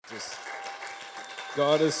Just,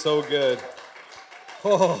 God is so good.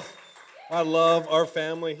 Oh, I love our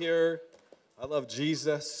family here. I love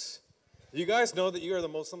Jesus. Do you guys know that you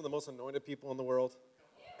are some of the most anointed people in the world?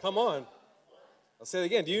 Come on. I'll say it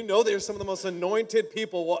again. Do you know that you're some of the most anointed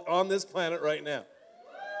people on this planet right now?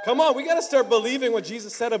 Come on, we got to start believing what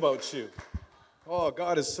Jesus said about you. Oh,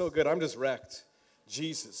 God is so good. I'm just wrecked.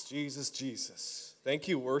 Jesus, Jesus, Jesus. Thank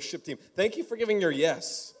you, worship team. Thank you for giving your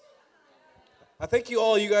yes. I thank you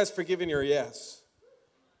all, you guys, for giving your yes.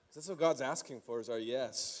 That's what God's asking for, is our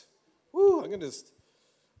yes. Woo,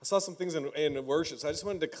 I saw some things in worship, so I just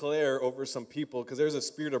wanted to declare over some people, because there's a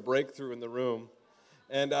spirit of breakthrough in the room.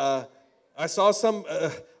 And I saw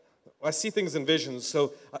I see things in visions,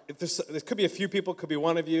 so there could be a few people, could be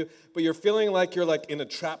one of you, but you're feeling like you're like in a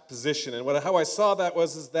trap position. And how I saw that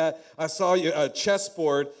is that I saw a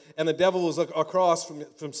chessboard, and the devil was across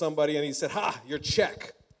from somebody, and he said, "Ha, you're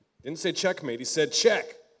check." Didn't say checkmate, he said check.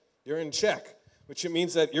 You're in check, which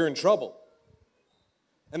means that you're in trouble.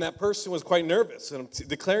 And that person was quite nervous, and I'm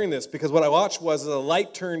declaring this because what I watched was a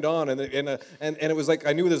light turned on, and it was like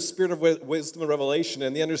I knew the spirit of wisdom and revelation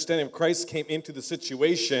and the understanding of Christ came into the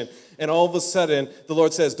situation, and all of a sudden, the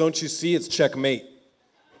Lord says, "Don't you see, it's checkmate."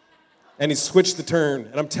 And he switched the turn,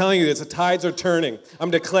 and I'm telling you, the tides are turning.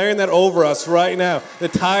 I'm declaring that over us right now. The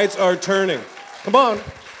tides are turning. Come on.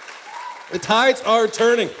 The tides are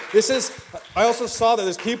turning. I also saw that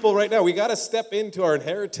there's people right now, we got to step into our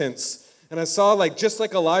inheritance. And I saw, just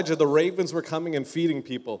like Elijah, the ravens were coming and feeding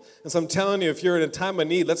people. And so I'm telling you, if you're in a time of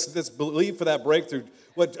need, let's believe for that breakthrough.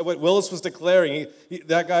 What Willis was declaring,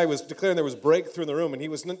 that guy was declaring there was breakthrough in the room, and he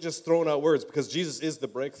was not just throwing out words, because Jesus is the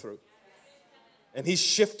breakthrough. And he's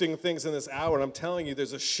shifting things in this hour, and I'm telling you,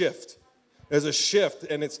 there's a shift. There's a shift,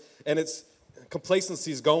 and it's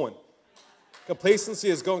complacency is going. Complacency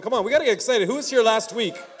is going. Come on, we got to get excited. Who was here last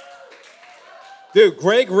week? Dude,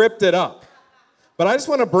 Greg ripped it up. But I just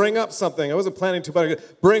want to bring up something. I wasn't planning to,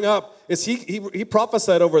 but bring up is he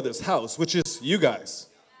prophesied over this house, which is you guys,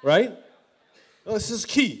 right? No, this is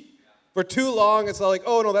key. For too long, it's like,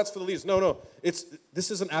 oh, no, that's for the leaders. No.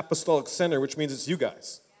 This is an apostolic center, which means it's you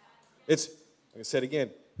guys. Like I said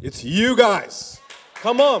again, it's you guys.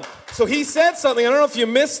 Come on. So he said something. I don't know if you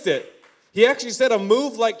missed it. He actually said a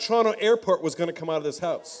move like Toronto Airport was going to come out of this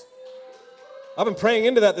house. I've been praying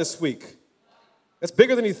into that this week. It's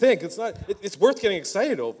bigger than you think. It's worth getting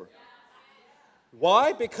excited over.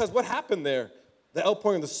 Why? Because what happened there? The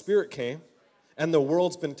outpouring of the Spirit came, and the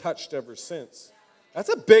world's been touched ever since. That's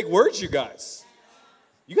a big word, you guys.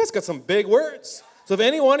 You guys got some big words. So if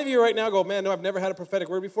any one of you right now go, "Man, no, I've never had a prophetic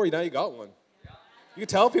word before," now you got one. You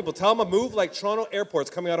tell them a move like Toronto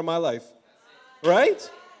Airport's coming out of my life. Right?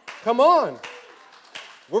 Come on.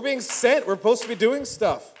 We're being sent. We're supposed to be doing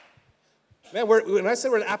stuff. Man, when I say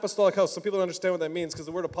we're an apostolic house, some people don't understand what that means because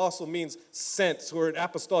the word apostle means sent. So we're an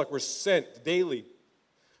apostolic. We're sent daily.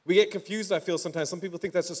 We get confused, I feel, sometimes. Some people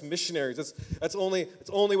think that's just missionaries. It's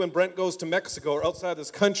only when Brent goes to Mexico or outside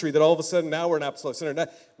this country that all of a sudden now we're an apostolic center. Now,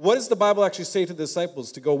 what does the Bible actually say to the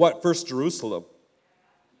disciples? To go what? First Jerusalem.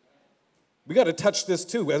 We got to touch this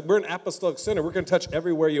too. We're an apostolic center. We're going to touch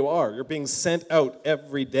everywhere you are. You're being sent out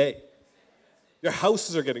every day. Your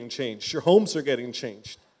houses are getting changed. Your homes are getting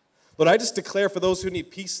changed. Lord, I just declare for those who need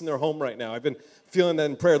peace in their home right now. I've been feeling that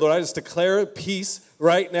in prayer. Lord, I just declare peace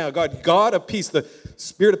right now. God of peace, the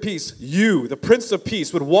Spirit of peace, you, the Prince of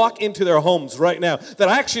Peace, would walk into their homes right now. That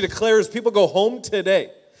I actually declare as people go home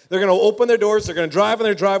today, they're going to open their doors, they're going to drive in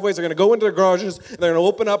their driveways, they're going to go into their garages, and they're going to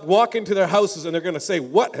open up, walk into their houses, and they're going to say,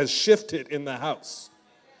 "What has shifted in the house?"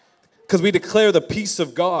 Because we declare the peace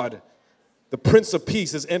of God. The Prince of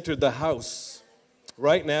Peace has entered the house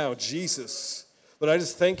right now, Jesus. Lord, I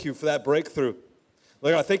just thank you for that breakthrough.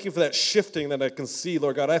 Lord, I thank you for that shifting that I can see,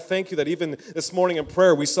 Lord God. I thank you that even this morning in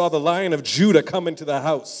prayer, we saw the Lion of Judah come into the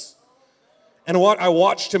house. And I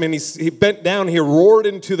watched him, and he bent down, he roared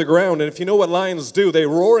into the ground. And if you know what lions do, they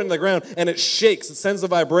roar into the ground, and it shakes, it sends a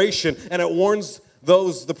vibration, and it warns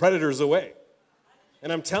the predators away.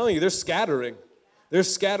 And I'm telling you, they're scattering. They're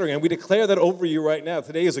scattering, and we declare that over you right now.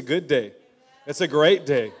 Today is a good day. It's a great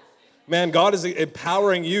day. Man, God is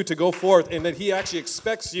empowering you to go forth, and that he actually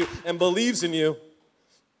expects you and believes in you.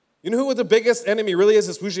 You know who the biggest enemy really is?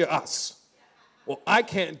 It's usually us. Well, I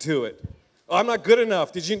can't do it. Oh, I'm not good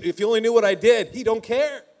enough. If you only knew what I did, he don't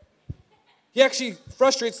care. He actually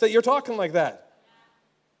frustrates that you're talking like that.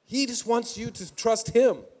 He just wants you to trust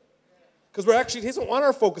him. Because he doesn't want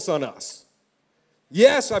our focus on us.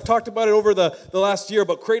 Yes, I've talked about it over the last year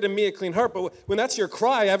about create in me a clean heart, but when that's your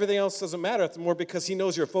cry, everything else doesn't matter. It's more because he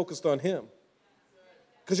knows you're focused on him.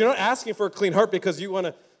 Because you're not asking for a clean heart because you're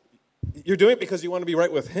doing it because you want to be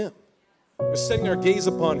right with him. We're setting our gaze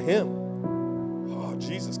upon Him. Oh,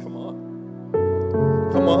 Jesus, come on.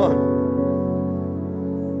 Come on.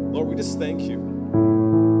 Lord, we just thank you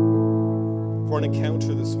for an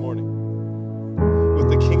encounter this morning with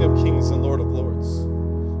the King of Kings and Lord of Lords.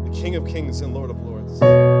 The King of Kings and Lord of Lords. Come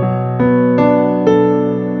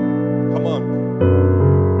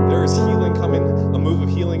on. There is healing coming, a move of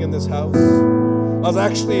healing in this house. I was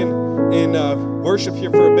actually in worship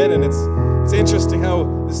here for a bit, and it's interesting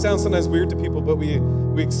how this sounds sometimes weird to people, but we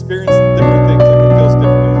experience different things. It feels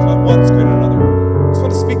differently. It's not one's greater than another. I just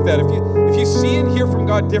want to speak that. If you see and hear from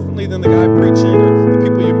God differently than the guy preaching or the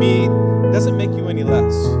people you meet, it doesn't make you any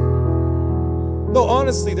less. No,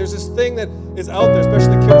 honestly, there's this thing that is out there,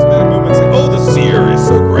 especially the charismatic movement, saying, oh, the seer is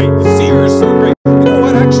so great. The seer is so great. You know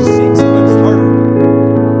what? Actually, seeing something is harder.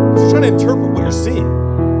 Because you're trying to interpret what you're seeing.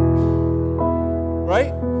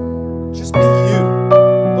 Right? Just be you.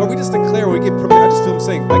 Lord, we just declare, we give permission. I just feel Him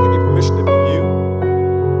saying, I give you permission to be you.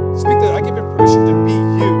 Speak that. I give you permission to be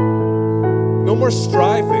you. No more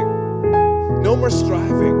striving. No more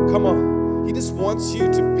striving. Come on. He just wants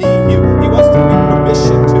you to be you. He wants to give you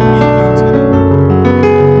permission to be you today.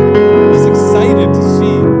 He's excited to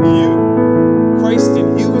see you. Christ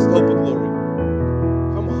in you is the hope of glory.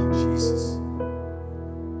 Come on, Jesus.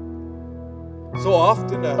 So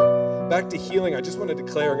often, back to healing, I just want to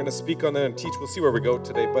declare, I'm going to speak on that and teach. We'll see where we go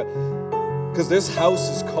today. But because this house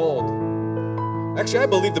is called, actually, I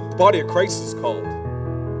believe the body of Christ is called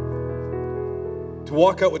to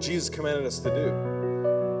walk out what Jesus commanded us to do.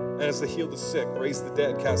 And it's to heal the sick, raise the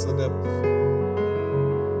dead, cast the devils.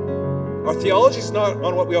 Our theology is not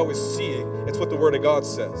on what we always see. It's what the Word of God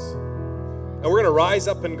says. And we're going to rise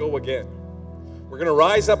up and go again. We're going to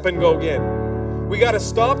rise up and go again. We got to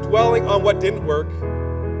stop dwelling on what didn't work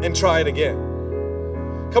and try it again.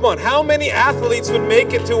 Come on, how many athletes would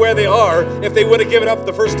make it to where they are if they would have given up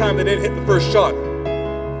the first time they didn't hit the first shot?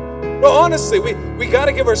 Well, honestly, we got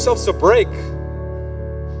to give ourselves a break.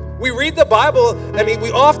 We read the Bible, and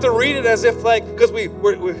we often read it as if, like, because we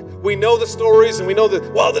know the stories and we know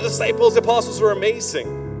that, well, the disciples, the apostles were amazing.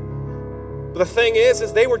 But the thing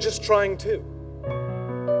is they were just trying too.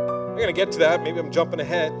 I'm going to get to that. Maybe I'm jumping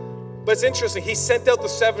ahead. But it's interesting. He sent out the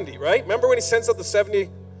 70, right? Remember when He sends out the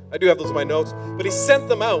 70? I do have those in my notes. But He sent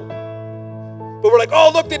them out. But we're like,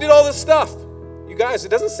 oh, look, they did all this stuff. You guys, it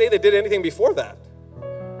doesn't say they did anything before that.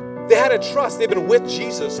 They had a trust. They've been with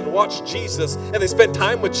Jesus and watched Jesus, and they spent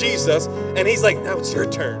time with Jesus, and He's like, now it's your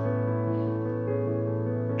turn.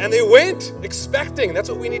 And they went expecting. That's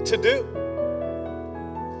what we need to do.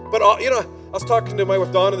 But, I was talking to my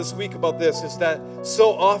wife Donna this week about this, is that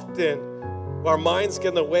so often our minds get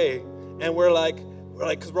in the way, and we're like,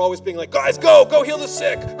 because we're always being like, guys, go heal the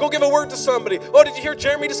sick. Go give a word to somebody. Oh, did you hear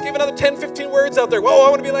Jeremy just gave another 10, 15 words out there? Whoa, I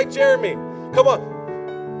want to be like Jeremy. Come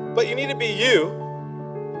on. But you need to be you.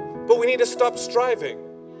 But we need to stop striving.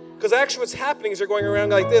 Because actually what's happening is you're going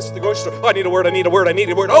around like this at the grocery store. Oh, I need a word, I need a word, I need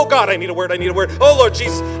a word. Oh, God, I need a word, I need a word. Oh, Lord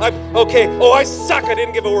Jesus, okay. Oh, I suck, I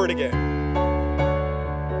didn't give a word again.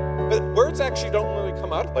 But words actually don't really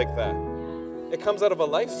come out like that. It comes out of a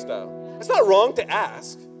lifestyle. It's not wrong to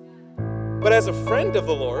ask. But as a friend of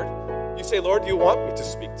the Lord, you say, Lord, do you want me to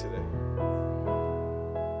speak today?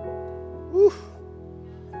 Whew.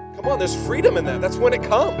 Come on, there's freedom in that. That's when it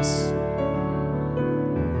comes.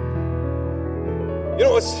 You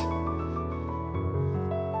know what's,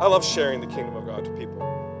 I love sharing the kingdom of God to people,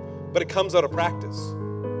 but it comes out of practice.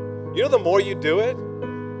 You know, the more you do it,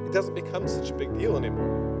 it doesn't become such a big deal anymore.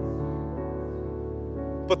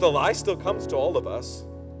 But the lie still comes to all of us.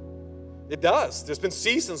 It does. There's been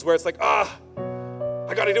seasons where it's like, I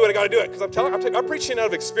got to do it. Because I'm preaching out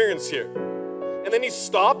of experience here. And then you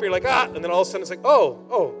stop, you're like, and then all of a sudden it's like, oh,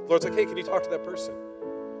 Lord's like, hey, can you talk to that person?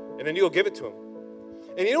 And then you'll give it to him.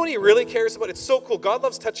 And you know what He really cares about? It's so cool. God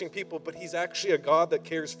loves touching people, but He's actually a God that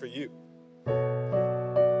cares for you.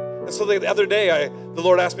 And so the other day, the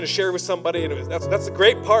Lord asked me to share with somebody, and that's a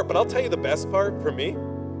great part, but I'll tell you the best part for me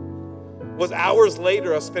was hours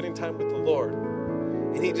later, I was spending time with the Lord.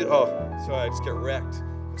 And He did, sorry, I just get wrecked.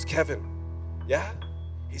 It was Kevin. Yeah?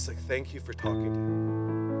 He's like, thank you for talking to me.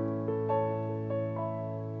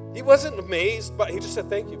 He wasn't amazed, but He just said,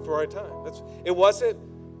 thank you for our time. It wasn't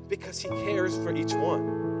because He cares for each one.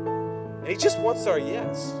 And He just wants our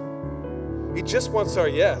yes. He just wants our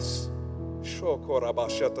yes. We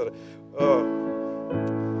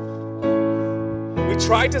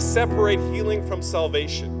try to separate healing from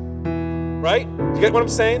salvation, right? Do you get what I'm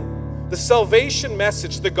saying? The salvation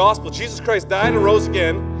message, the gospel, Jesus Christ died and rose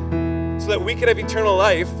again so that we could have eternal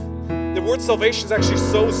life. The word salvation is actually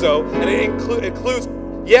sozo, and it includes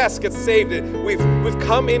yes, get saved. We've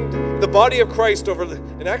come in the body of Christ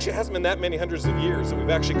it actually hasn't been that many hundreds of years that we've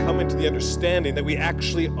actually come into the understanding that we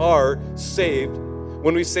actually are saved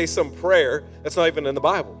when we say some prayer that's not even in the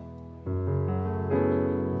Bible.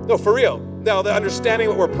 No, for real. Now, the understanding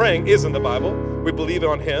what we're praying is in the Bible. We believe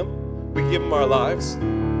on Him. We give Him our lives.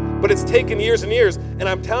 But it's taken years and years, and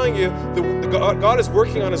I'm telling you, God is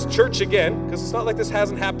working on His church again, because it's not like this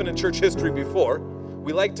hasn't happened in church history before.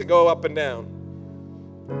 We like to go up and down.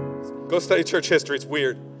 Go study church history, it's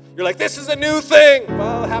weird. You're like, this is a new thing.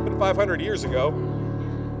 Well, it happened 500 years ago.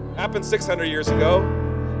 It happened 600 years ago.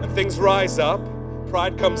 And things rise up.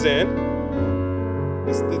 Pride comes in.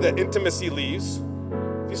 The intimacy leaves.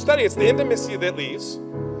 If you study, it's the intimacy that leaves.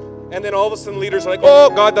 And then all of a sudden leaders are like, oh,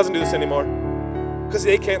 God doesn't do this anymore. Because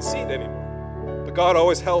they can't see it anymore. But God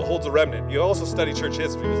always holds a remnant. You also study church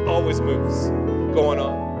history. There's always moves going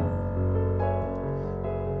on.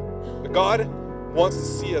 But God wants to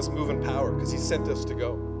see us move in power because He sent us to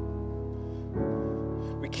go.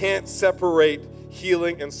 We can't separate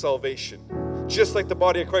healing and salvation. Just like the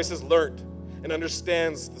body of Christ has learned and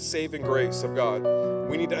understands the saving grace of God,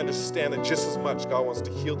 we need to understand that just as much God wants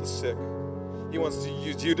to heal the sick. He wants to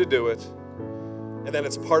use you to do it. And then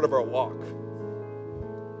it's part of our walk.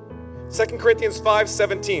 2 Corinthians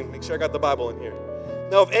 5:17. Make sure I got the Bible in here.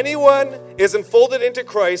 Now, if anyone is enfolded into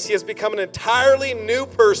Christ, he has become an entirely new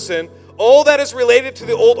person. All that is related to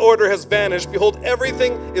the old order has vanished. Behold,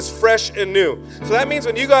 everything is fresh and new. So that means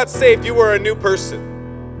when you got saved, you were a new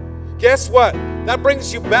person. Guess what? That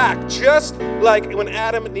brings you back, just like when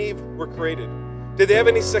Adam and Eve were created. Did they have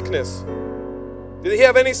any sickness? Did he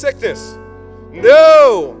have any sickness?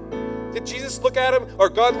 No. Did Jesus look at him, or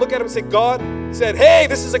God look at him and say, God said, hey,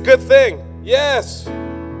 this is a good thing? Yes.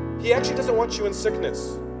 He actually doesn't want you in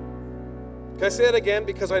sickness. Can I say that again?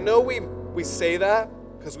 Because I know we say that,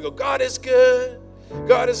 because we go, God is good.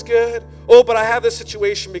 God is good. Oh, but I have this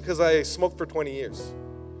situation because I smoked for 20 years.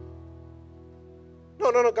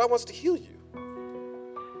 No. God wants to heal you.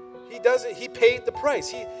 He doesn't. He paid the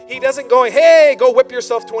price. He doesn't go, hey, go whip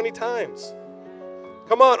yourself 20 times.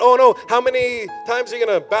 Come on. Oh, no. How many times are you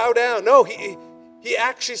going to bow down? No, he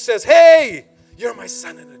actually says, hey, you're my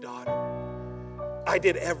son and a daughter. I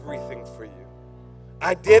did everything for you.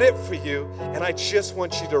 I did it for you, and I just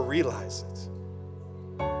want you to realize it.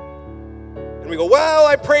 And we go, well,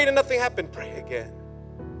 I prayed and nothing happened. Pray again.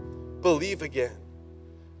 Believe again.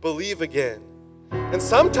 Believe again. And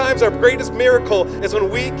sometimes our greatest miracle is when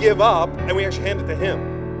we give up and we actually hand it to Him.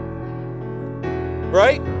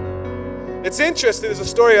 Right? It's interesting. There's a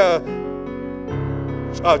story of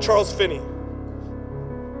Charles Finney.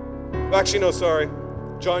 Actually, no, sorry.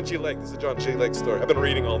 John G. Lake. This is a John G. Lake story. I've been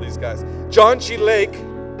reading all these guys. John G. Lake,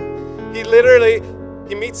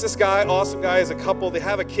 he meets this guy, awesome guy, as a couple. They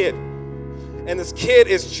have a kid. And this kid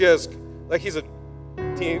is just, like he's a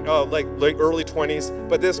teen, like early 20s,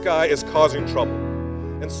 but this guy is causing trouble.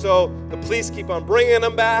 And so the police keep on bringing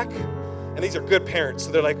him back, and these are good parents.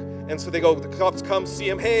 So they're like, and so they go, the cops come see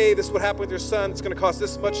him. Hey, this is what happened with your son. It's going to cost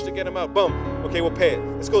this much to get him out. Boom. Okay, we'll pay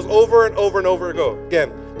it. This goes over and over and over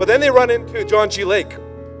again. But then they run into John G. Lake.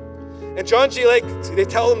 And John G. Lake, they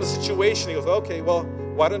tell him the situation. He goes, okay, well,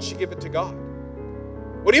 why don't you give it to God?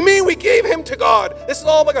 What do you mean we gave him to God? This is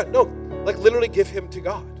all my God. No, like literally give him to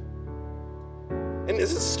God. And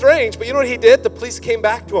this is strange, but you know what he did? The police came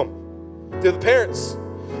back to him, to the parents.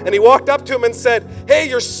 And he walked up to him and said, hey,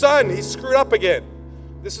 your son, he's screwed up again.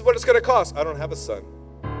 This is what it's going to cost. I don't have a son.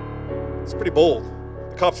 It's pretty bold.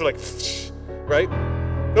 The cops are like, right?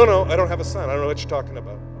 No, I don't have a son. I don't know what you're talking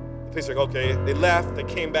about. The police are like, okay. They left. They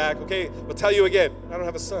came back. Okay, we'll tell you again. I don't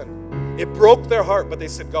have a son. It broke their heart, but they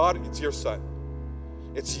said, God, it's your son.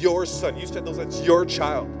 It's your son. You said it's your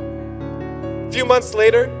child. A few months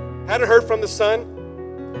later, hadn't heard from the son.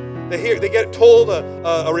 They get told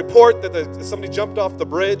a report that somebody jumped off the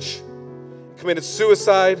bridge, committed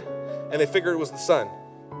suicide, and they figure it was the son.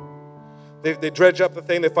 They dredge up the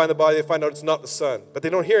thing, they find the body, they find out it's not the son, but they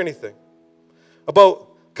don't hear anything. About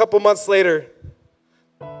a couple months later,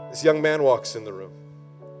 this young man walks in the room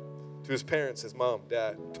to his parents, his mom,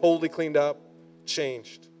 dad, totally cleaned up,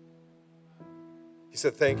 changed. He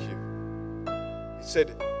said, thank you. He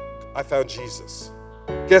said, I found Jesus.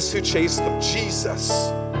 Guess who chased him?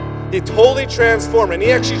 Jesus. He totally transformed, and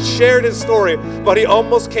he actually shared his story, but he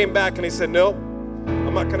almost came back and he said, no,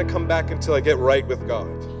 I'm not going to come back until I get right with God.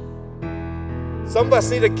 Some of us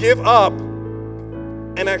need to give up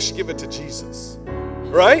and actually give it to Jesus.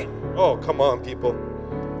 Right? Oh, come on, people.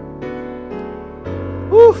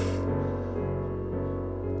 Whew.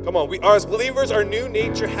 Come on. We are, as believers, our new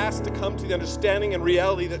nature has to come to the understanding and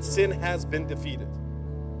reality that sin has been defeated.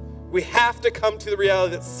 We have to come to the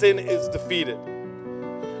reality that sin is defeated.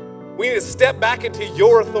 We need to step back into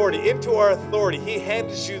your authority, into our authority. He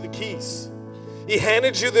handed you the keys. He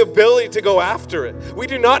handed you the ability to go after it. We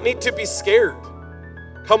do not need to be scared.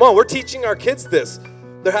 Come on, we're teaching our kids this.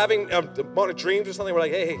 They're having demonic dreams or something. We're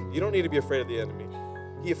like, hey, you don't need to be afraid of the enemy.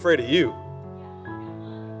 He's afraid of you.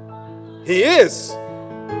 He is.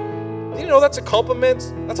 You know, that's a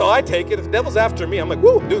compliment. That's how I take it. If the devil's after me, I'm like,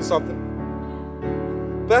 woo, I'm doing something.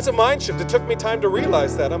 But that's a mind shift. It took me time to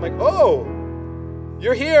realize that. I'm like, oh,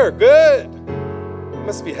 you're here. Good. It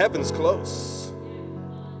must be heaven's close.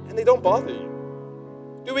 And they don't bother you.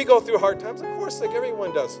 Do we go through hard times? Of course, like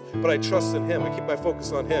everyone does. But I trust in him. I keep my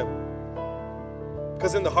focus on him.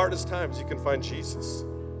 Because in the hardest times, you can find Jesus.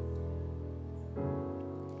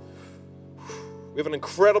 We have an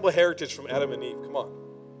incredible heritage from Adam and Eve. Come on.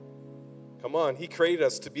 Come on. He created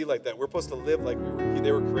us to be like that. We're supposed to live like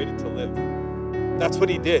they were created to live. That's what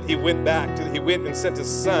he did. He went and sent his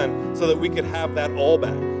son so that we could have that all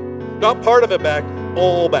back. Not part of it back,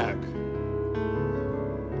 all back.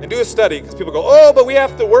 And do a study, because people go, oh, but we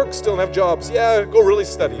have to work still and have jobs. Yeah, go really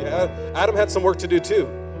study. Adam had some work to do too,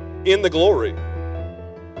 in the glory.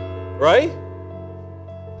 Right?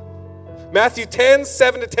 Matthew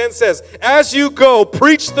 10:7-10 says, as you go,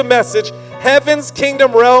 preach the message. Heaven's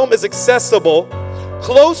kingdom realm is accessible,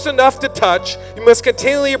 close enough to touch. You must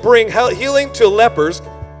continually bring healing to lepers.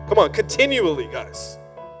 Come on, continually, guys.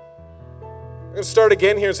 I'm going to start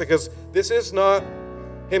again here because this is not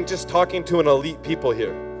him just talking to an elite people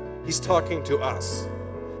here. He's talking to us.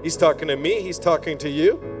 He's talking to me. He's talking to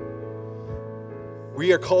you.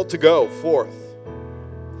 We are called to go forth.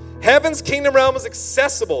 Heaven's kingdom realm is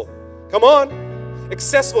accessible. Come on.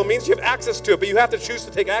 Accessible means you have access to it, but you have to choose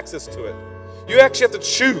to take access to it. You actually have to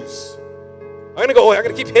choose. I'm going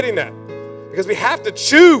to keep hitting that because we have to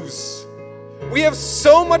choose. We have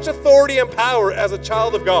so much authority and power as a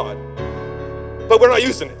child of God, but we're not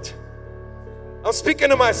using it. I'm speaking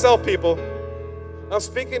to myself, people. I'm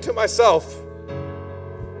speaking to myself.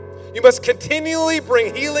 You must continually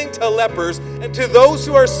bring healing to lepers and to those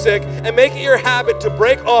who are sick, and make it your habit to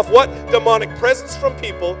break off what? Demonic presence from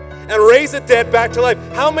people and raise the dead back to life.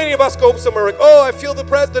 How many of us go somewhere like, oh, I feel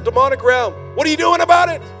the demonic realm. What are you doing about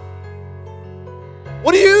it?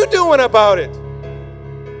 What are you doing about it?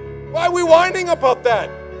 Why are we whining about that?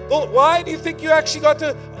 Why do you think you actually got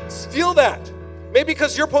to feel that? Maybe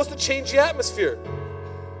because you're supposed to change the atmosphere.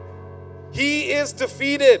 He is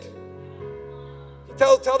defeated.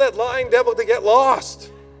 Tell that lying devil to get lost.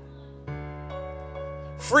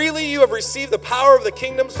 Freely you have received the power of the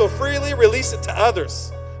kingdom, so freely release it to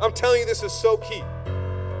others. I'm telling you, this is so key.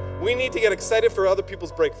 We need to get excited for other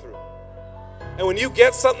people's breakthrough. And when you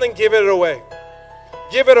get something, give it away.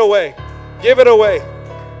 Give it away. Give it away.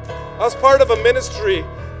 I was part of a ministry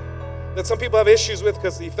that some people have issues with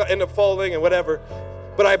because they end up falling and whatever.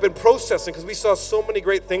 But I've been processing because we saw so many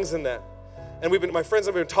great things in that. And my friends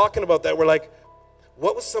have been talking about that. We're like,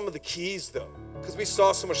 what was some of the keys though? Because we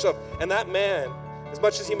saw so much stuff. And that man, as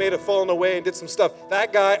much as he may have fallen away and did some stuff,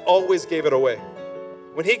 that guy always gave it away.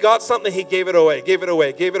 When he got something, he gave it away, gave it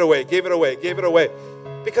away, gave it away, gave it away, gave it away.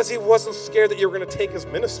 Because he wasn't scared that you were going to take his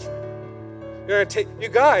ministry. You're going to take, you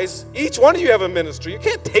guys, each one of you have a ministry. You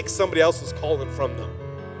can't take somebody else's calling from them.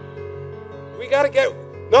 We got to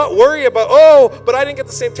not worry about, oh, but I didn't get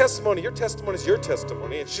the same testimony. Your testimony is your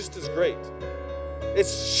testimony. It's just as great.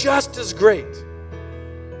 It's just as great.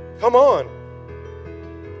 Come on.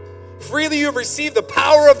 Freely you have received the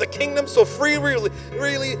power of the kingdom, so freely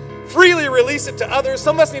release it to others.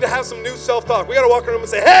 Some of us need to have some new self-talk. We got to walk around and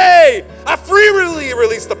say, hey, I freely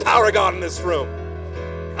release the power of God in this room.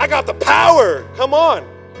 I got the power. Come on.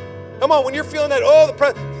 Come on. When you're feeling that,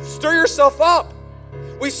 stir yourself up.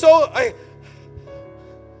 But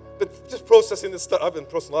just processing this stuff. I've been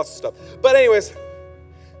processing lots of stuff. But anyways,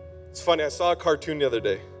 it's funny. I saw a cartoon the other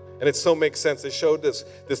day. And it so makes sense. They showed this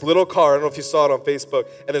little car. I don't know if you saw it on Facebook.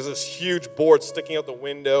 And there's this huge board sticking out the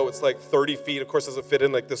window. It's like 30 feet. Of course, it doesn't fit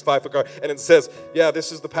in like this 5-foot car. And it says, yeah,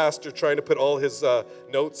 this is the pastor trying to put all his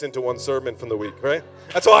notes into one sermon from the week, right?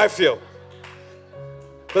 That's how I feel.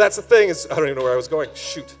 But that's the thing is, I don't even know where I was going.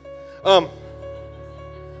 Shoot.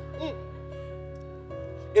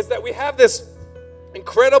 Is that we have this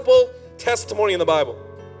incredible testimony in the Bible.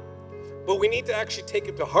 But we need to actually take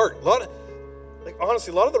it to heart.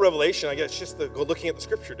 Honestly, a lot of the revelation I get is just looking at the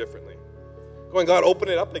scripture differently. Going, God, open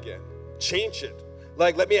it up again. Change it.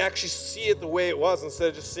 Let me actually see it the way it was instead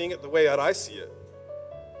of just seeing it the way that I see it.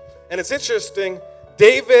 And it's interesting,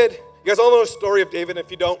 David, you guys all know the story of David. If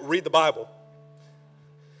you don't, read the Bible.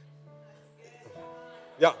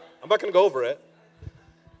 Yeah, I'm not going to go over it.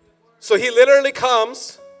 So he literally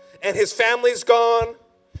comes and his family's gone.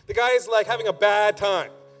 The guy is like having a bad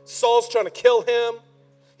time. Saul's trying to kill him.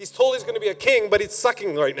 He's told he's going to be a king, but he's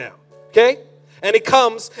sucking right now, okay? And he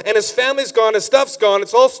comes, and his family's gone, his stuff's gone,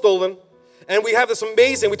 it's all stolen. And we have this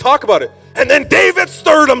amazing, we talk about it. And then David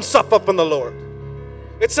stirred himself up in the Lord.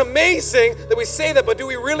 It's amazing that we say that, but do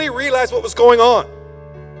we really realize what was going on?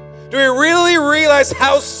 Do we really realize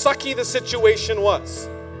how sucky the situation was?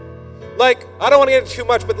 Like, I don't want to get into too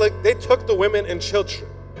much, but like, they took the women and children.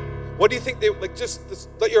 What do you think they, like, just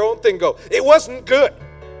let your own thing go. It wasn't good.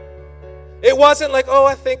 It wasn't like, oh,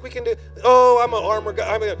 I think we can do, oh, I'm an armor guy,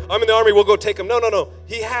 I'm in the army, we'll go take him. No.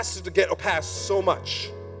 He has to get past so much.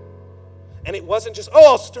 And it wasn't just,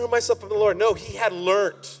 oh, I'll stir myself up in the Lord. No, he had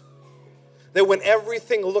learned that when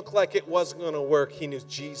everything looked like it wasn't going to work, he knew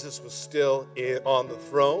Jesus was still on the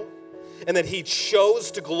throne. And that he chose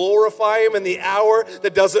to glorify him in the hour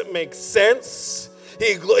that doesn't make sense.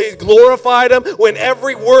 He glorified him when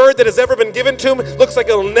every word that has ever been given to him looks like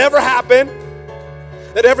it'll never happen.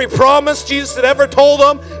 That every promise Jesus had ever told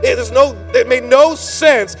him, it made no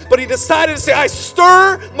sense. But he decided to say, I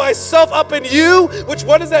stir myself up in you. Which,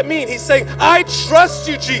 what does that mean? He's saying, I trust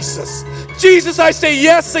you, Jesus. Jesus, I say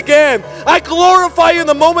yes again. I glorify you in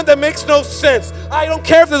the moment that makes no sense. I don't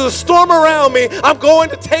care if there's a storm around me. I'm going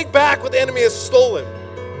to take back what the enemy has stolen.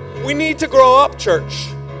 We need to grow up, church.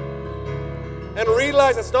 And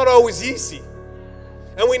realize it's not always easy.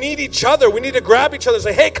 And we need each other. We need to grab each other and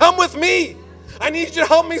say, hey, come with me. I need you to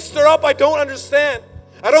help me stir up. I don't understand.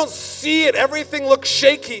 I don't see it. Everything looks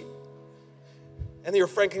shaky. And your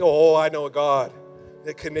friend can go, oh, I know a God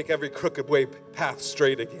that can make every crooked way path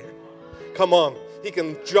straight again. Come on. He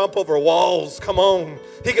can jump over walls. Come on.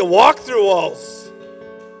 He can walk through walls.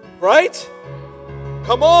 Right?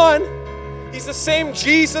 Come on. He's the same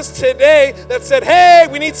Jesus today that said, hey,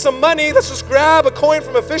 we need some money. Let's just grab a coin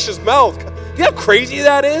from a fish's mouth. Do you know how crazy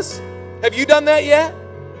that is? Have you done that yet?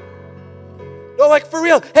 No, like for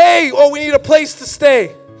real. Hey, oh, we need a place to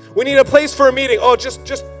stay. We need a place for a meeting. Oh, just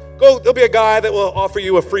go. There'll be a guy that will offer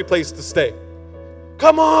you a free place to stay.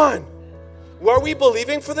 Come on. Are we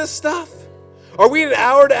believing for this stuff? Are we in an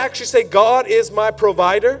hour to actually say, God is my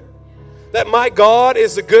provider? That my God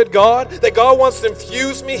is a good God? That God wants to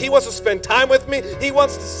infuse me? He wants to spend time with me? He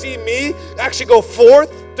wants to see me actually go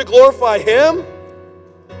forth to glorify Him?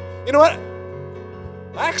 You know what?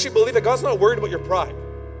 I actually believe that God's not worried about your pride.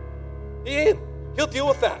 He ain't. He'll deal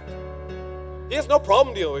with that. He has no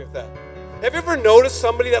problem dealing with that. Have you ever noticed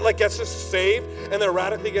somebody that like gets just saved and then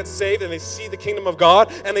radically gets saved and they see the kingdom of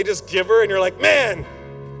God and they just give her and you're like, man,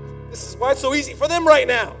 this is why it's so easy for them right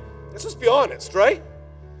now. Let's just be honest, right?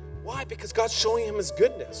 Why? Because God's showing him his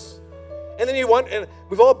goodness. And then and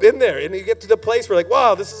we've all been there, and you get to the place where like,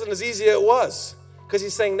 wow, this isn't as easy as it was. Because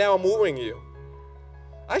he's saying, now I'm wooing you.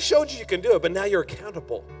 I showed you can do it, but now you're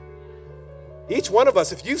accountable. Each one of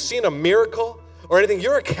us, if you've seen a miracle or anything,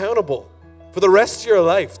 you're accountable for the rest of your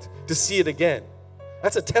life to see it again.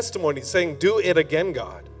 That's a testimony saying, do it again,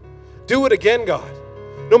 God. Do it again, God.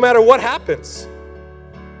 No matter what happens.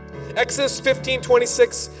 Exodus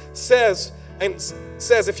 15:26 says,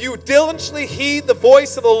 if you diligently heed the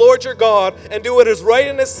voice of the Lord your God and do what is right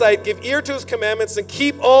in his sight, give ear to his commandments and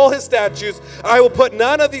keep all his statutes, I will put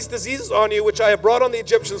none of these diseases on you which I have brought on the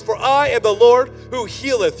Egyptians, for I am the Lord who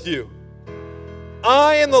healeth you.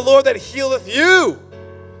 I am the Lord that healeth you.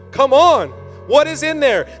 Come on. What is in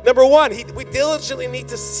there? Number one, we diligently need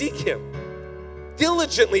to seek him.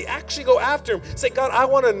 Diligently, actually go after him. Say, God, I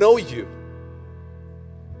want to know you.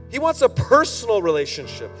 He wants a personal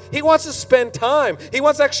relationship. He wants to spend time. He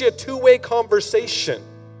wants actually a two-way conversation.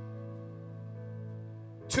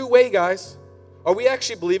 Two-way, guys. Are we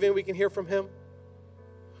actually believing we can hear from him?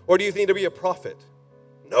 Or do you need to be a prophet?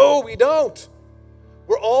 No, we don't.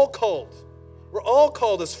 We're all called. We're all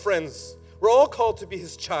called as friends. We're all called to be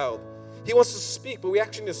his child. He wants to speak, but we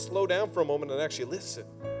actually need to slow down for a moment and actually listen.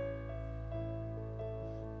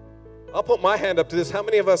 I'll put my hand up to this. How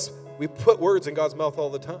many of us, we put words in God's mouth all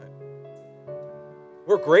the time?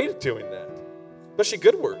 We're great at doing that, especially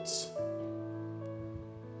good words.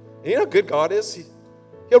 And you know how good God is?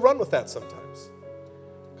 He'll run with that sometimes.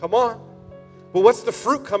 Come on. But what's the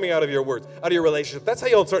fruit coming out of your words, out of your relationship? That's how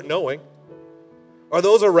you'll start knowing. Are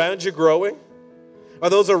those around you growing? Are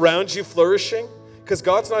those around you flourishing? Because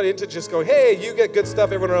God's not into just going, hey, you get good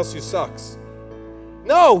stuff, everyone else you sucks.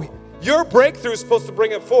 No, your breakthrough is supposed to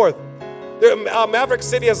bring it forth. Maverick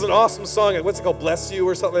City has an awesome song. What's it called? Bless You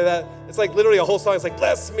or something like that. It's like literally a whole song. It's like,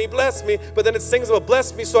 bless me. But then it sings about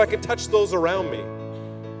bless me so I can touch those around me.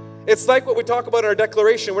 It's like what we talk about in our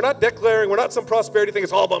declaration. We're not declaring, we're not some prosperity thing.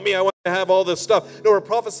 It's all about me. have all this stuff. No, we're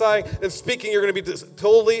prophesying and speaking. You're going to be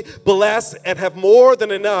totally blessed and have more than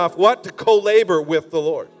enough, what? To co-labor with the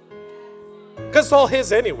Lord. Because it's all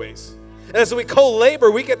His anyways. And as we co-labor,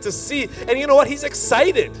 we get to see. And you know what? He's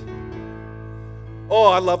excited. Oh,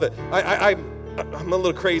 I love it. I'm a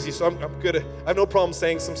little crazy, so I'm good. I have no problem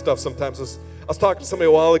saying some stuff sometimes. I was talking to somebody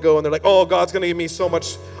a while ago, and they're like, "Oh, God's going to give me so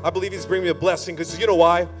much. I believe He's bringing me a blessing because you know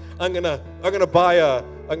why? I'm gonna buy a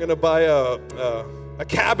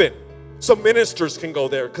cabin so ministers can go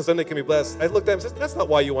there because then they can be blessed." I looked at him and said, "That's not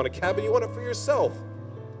why you want a cabin. You want it for yourself.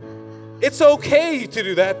 It's okay to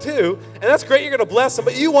do that too, and that's great. You're going to bless them,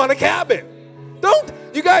 but you want a cabin. Don't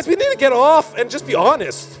you guys? We need to get off and just be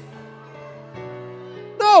honest.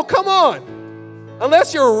 No, come on."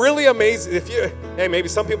 Unless you're really amazing. Hey, maybe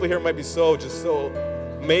some people here might be so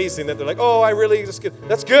amazing that they're like, "Oh, I really just get,"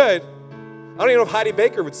 that's good. I don't even know if Heidi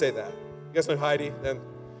Baker would say that. You guys know Heidi? Then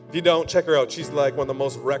if you don't, check her out. She's like one of the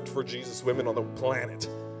most wrecked for Jesus women on the planet,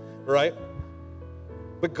 right?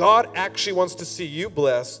 But God actually wants to see you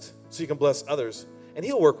blessed so you can bless others. And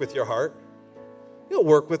He'll work with your heart. He'll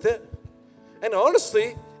work with it. And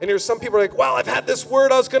honestly, and there's some people are like, "Well, I've had this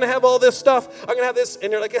word. I was going to have all this stuff. I'm going to have this."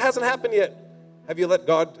 And you're like, "It hasn't happened yet." Have you let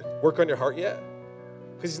God work on your heart yet?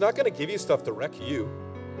 Because He's not going to give you stuff to wreck you.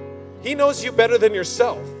 He knows you better than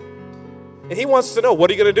yourself. And He wants to know, what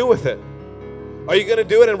are you going to do with it? Are you going to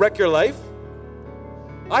do it and wreck your life?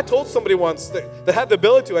 I told somebody once that had the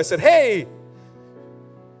ability to, I said, "Hey,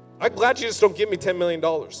 I'm glad you just don't give me $10 million.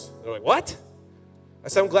 They're like, "What?" I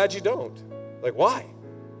said, "I'm glad you don't." Like, "Why?"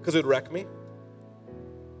 "Because it would wreck me."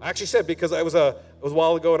 I actually said, because it was a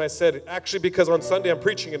while ago, and I said, actually, because on Sunday I'm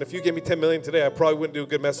preaching, and if you gave me $10 million today, I probably wouldn't do a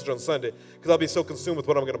good message on Sunday, because I'll be so consumed with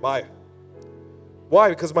what I'm going to buy. Why?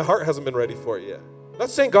 Because my heart hasn't been ready for it yet. I'm not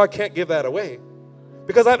saying God can't give that away,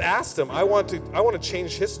 because I've asked Him. I want to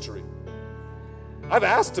change history. I've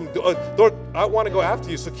asked Him, "Lord, I want to go after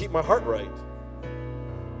you, so keep my heart right."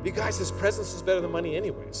 You guys, His presence is better than money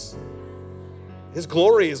anyways. His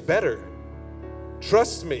glory is better.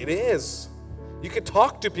 Trust me, it is. You can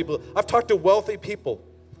talk to people. I've talked to wealthy people.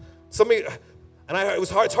 It's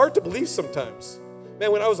hard to believe sometimes.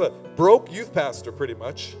 Man, when I was a broke youth pastor pretty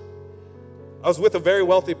much, I was with a very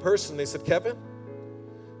wealthy person. They said, "Kevin,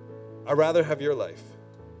 I'd rather have your life."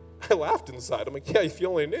 I laughed inside. I'm like, "Yeah, if you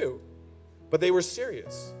only knew." But they were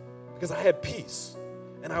serious because I had peace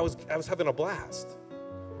and I was having a blast.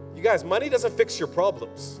 You guys, money doesn't fix your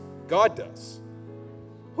problems. God does.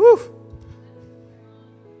 Whew.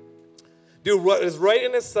 Do what is right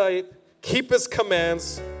in His sight. Keep His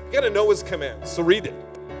commands. You got to know His commands, so read it.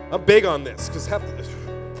 I'm big on this because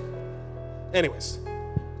anyways,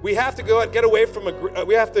 we have to go and get away from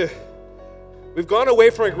we've gone away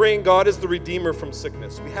from agreeing God is the Redeemer from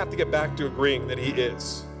sickness. We have to get back to agreeing that He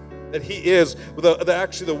is. That He is.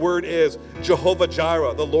 Actually, the word is Jehovah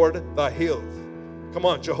Jireh, the Lord thy healeth. Come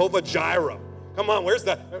on, Jehovah Jireh. Come on, where's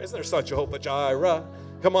that? Isn't there such Jehovah Jireh?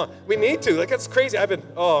 Come on, we need to. Like, that's crazy.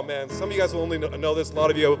 Oh man, some of you guys will only know this. A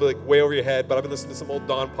lot of you will be like way over your head, but I've been listening to some old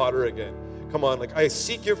Don Potter again. Come on, like, "I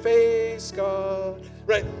seek your face, God."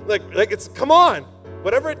 Right? Like it's, come on.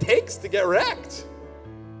 Whatever it takes to get wrecked.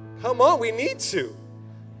 Come on, we need to.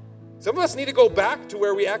 Some of us need to go back to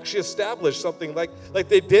where we actually established something like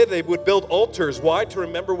they did. They would build altars. Why? To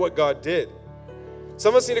remember what God did.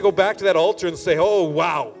 Some of us need to go back to that altar and say, "Oh,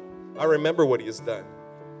 wow, I remember what He has done."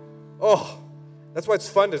 Oh, that's why it's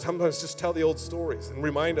fun to sometimes just tell the old stories and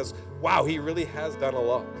remind us, wow, He really has done a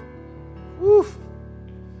lot. Woo.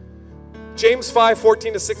 James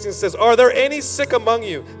 5:14-16 says, "Are there any sick among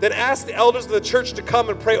you? Then ask the elders of the church to come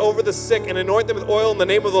and pray over the sick and anoint them with oil in the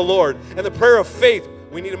name of the Lord. And the prayer of faith,"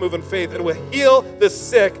 we need to move in faith, "and will heal the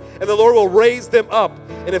sick, and the Lord will raise them up.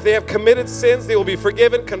 And if they have committed sins, they will be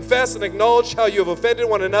forgiven. Confess and acknowledge how you have offended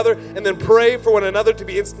one another, and then pray for one another to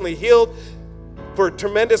be instantly healed. For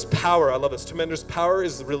tremendous power," I love this, tremendous power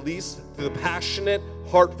is released through the passionate,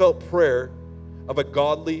 heartfelt prayer of a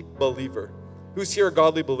godly believer. Who's here a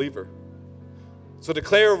godly believer? So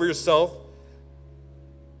declare over yourself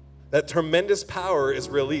that tremendous power is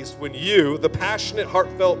released when the passionate,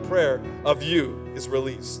 heartfelt prayer of you is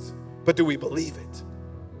released. But do we believe it?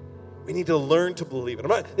 We need to learn to believe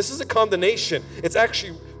it. This is a condemnation. It's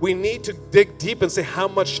actually, we need to dig deep and say, how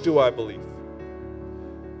much do I believe?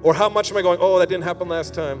 Or how much am I going, "Oh, that didn't happen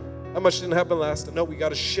last time. How much didn't happen last time?" No, we got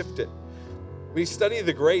to shift it. We study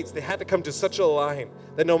the greats. They had to come to such a line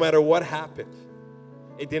that no matter what happened,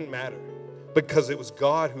 it didn't matter. Because it was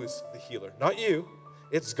God who is the healer. Not you.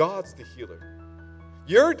 It's God's the healer.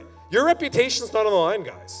 Your reputation's not on the line,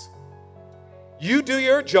 guys. You do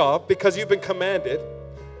your job because you've been commanded,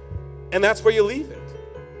 and that's where you leave it.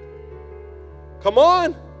 Come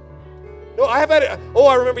on. No, I have had it. Oh,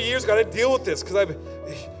 I remember years ago, I had to deal with this because I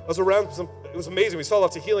was around some, it was amazing. We saw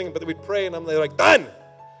lots of healing, but we'd pray, and I'm like, done.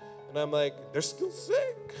 And I'm like, they're still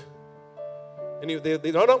sick. And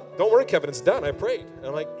they no, don't worry, Kevin, it's done. I prayed. And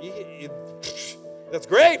I'm like, that's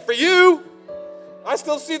great for you. I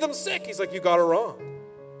still see them sick. He's like, you got it wrong.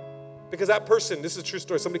 Because that person, this is a true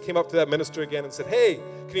story, somebody came up to that minister again and said, hey,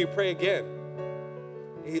 can you pray again?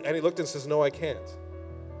 And he looked and says, no, I can't.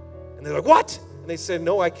 And they're like, what? And they said,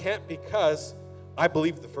 no, I can't because I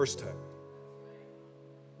believed the first time.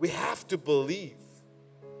 We have to believe.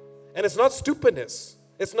 And it's not stupidness.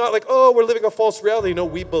 It's not like, oh, we're living a false reality. No,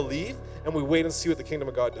 we believe and we wait and see what the kingdom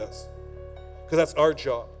of God does. Because that's our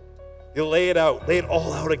job. You lay it out. Lay it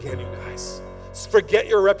all out again, you guys. Forget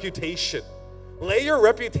your reputation. Lay your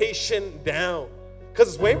reputation down. Because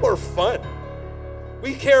it's way more fun.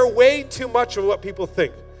 We care way too much of what people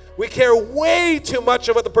think. We care way too much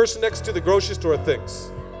of what the person next to the grocery store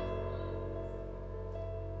thinks.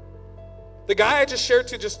 The guy I just shared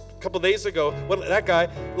to just a couple days ago, that guy,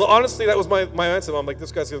 well, honestly, that was my answer. I'm like,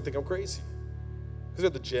 this guy's going to think I'm crazy. Because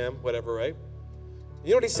at the gym, whatever, right?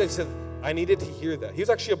 You know what he said? He said, I needed to hear that. He was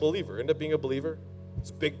actually a believer, ended up being a believer.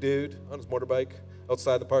 He's a big dude on his motorbike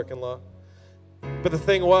outside the parking lot. But the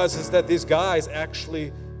thing is that these guys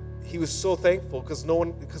actually, he was so thankful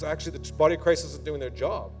because actually the body of Christ isn't doing their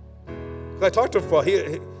job. Because I talked to him for a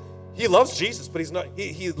while. He loves Jesus, but he's not.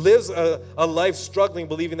 He lives a life struggling,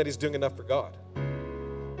 believing that he's doing enough for God.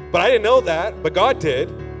 But I didn't know that, but God did.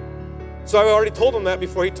 So I already told him that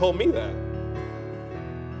before he told me that.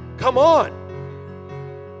 Come on.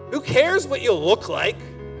 Who cares what you look like?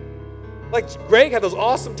 Like Greg had those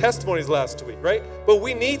awesome testimonies last week, right? But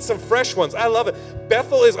we need some fresh ones. I love it.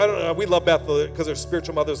 Bethel is, I don't know, we love Bethel because they're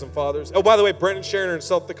spiritual mothers and fathers. Oh, by the way, Brent and Sharon are in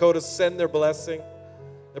South Dakota. Send their blessing.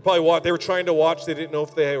 They were trying to watch. They didn't know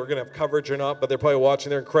if they were going to have coverage or not, but they're probably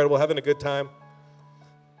watching. They're incredible, having a good time.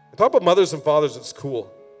 Talk about mothers and fathers, it's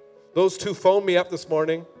cool. Those two phoned me up this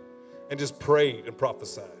morning and just prayed and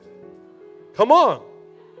prophesied. Come on.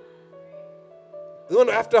 Then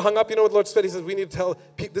after I hung up, you know what the Lord said? He says, we need to tell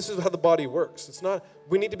people, this is how the body works. It's not,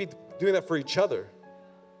 we need to be doing that for each other.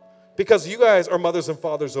 Because you guys are mothers and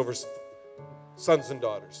fathers over sons and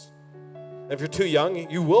daughters. And if you're too young,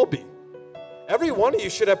 you will be. Every one of you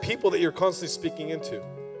should have people that you're constantly speaking into.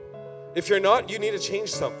 If you're not, you need to change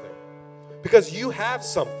something. Because you have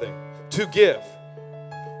something to give.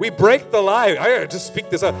 We break the lie. I just speak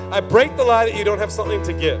this out. I break the lie that you don't have something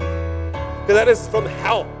to give. Because that is from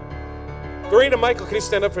hell. Doreen and Michael, can you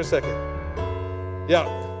stand up for a second? Yeah.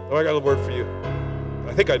 Oh, I got a word for you.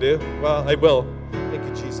 I think I do. Well, I will. Thank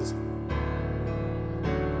you, Jesus.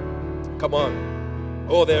 Come on.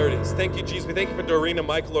 Oh, there it is. Thank you, Jesus. We thank you for Doreen and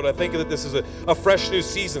Michael, Lord. I thank you that this is a fresh new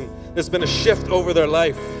season. There's been a shift over their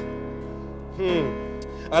life.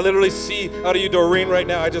 I literally see out of you, Doreen, right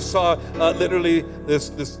now. I just saw literally there's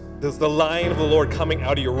the lion of the Lord coming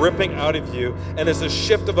out of you, ripping out of you. And there's a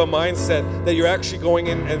shift of a mindset that you're actually going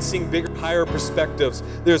in and seeing bigger, higher perspectives.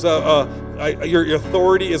 There's your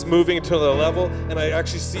authority is moving to another level. And I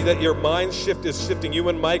actually see that your mind shift is shifting, you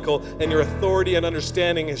and Michael, and your authority and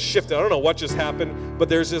understanding is shifting. I don't know what just happened, but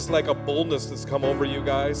there's just like a boldness that's come over you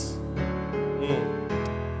guys.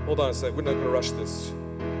 Hold on a second. We're not going to rush this.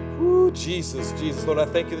 Ooh, Jesus, Jesus. Lord, I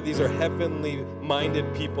thank you that these are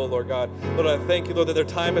heavenly-minded people, Lord God. Lord, I thank you, Lord, that their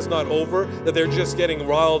time is not over, that they're just getting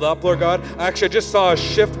riled up, Lord God. Actually, I just saw a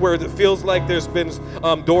shift where it feels like there's been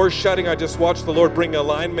doors shutting. I just watched the Lord bring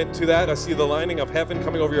alignment to that. I see the lining of heaven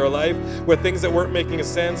coming over your life, where things that weren't making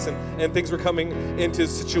sense and things were coming into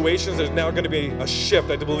situations. There's now going to be a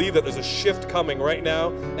shift. I believe that there's a shift coming right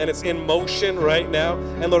now, and it's in motion right now.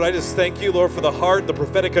 And Lord, I just thank you, Lord, for the heart, the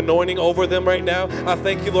prophetic anointing over them right now. I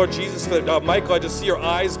thank you, Lord Jesus, for Michael. I just see your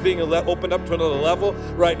eyes being opened up to another level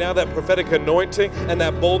right now, that prophetic anointing and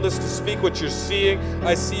that boldness to speak what you're seeing.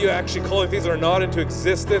 I see you actually calling things that are not into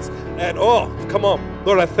existence. And oh, come on.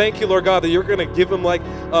 Lord, I thank you, Lord God, that you're going to give him like,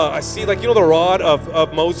 I see like, you know, the rod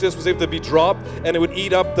of Moses was able to be dropped and it would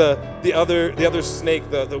eat up the other snake.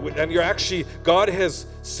 And you're actually, God has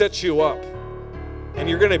set you up. And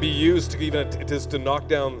you're going to be used to even to knock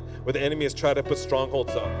down where the enemy has tried to put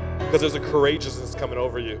strongholds up. Because there's a courageousness coming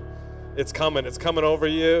over you. It's coming over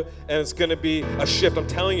you, and it's going to be a shift. I'm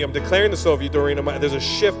telling you, I'm declaring this over you, Doreen. There's a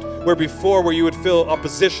shift where before, where you would feel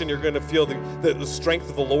opposition, you're going to feel the strength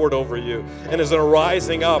of the Lord over you. And there's a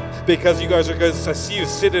rising up because you guys are going to, I see you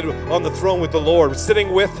seated on the throne with the Lord,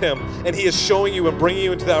 sitting with him, and he is showing you and bringing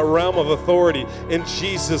you into that realm of authority in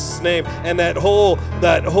Jesus' name. And that whole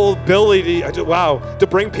ability, to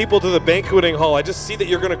bring people to the banqueting hall. I just see that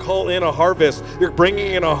you're going to call in a harvest. You're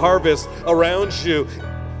bringing in a harvest around you.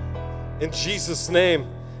 In Jesus' name.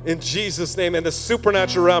 In Jesus' name, in the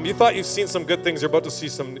supernatural realm. You thought you've seen some good things. You're about to see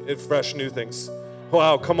some fresh new things.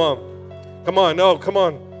 Wow, come on. Come on, no, come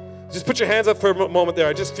on. Just put your hands up for a moment there.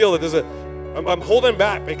 I just feel that there's I'm holding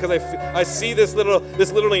back because I see this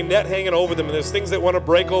literally net hanging over them, and there's things that want to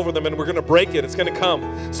break over them, and we're going to break it. It's going to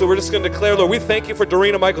come. So we're just going to declare, Lord, we thank you for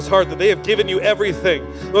Doreen and Michael's heart that they have given you everything.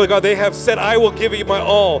 Lord God, they have said, I will give you my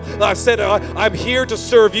all. I've said, I'm here to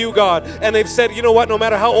serve you, God. And they've said, you know what, no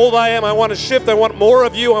matter how old I am, I want to shift. I want more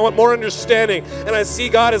of you. I want more understanding. And I see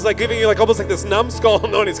God is like giving you like almost like this numbskull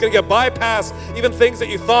anointing. It's going to get bypassed even things that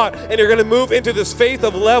you thought, and you're going to move into this faith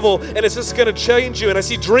of level, and it's just going to change you. And I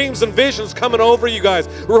see dreams and visions coming over you guys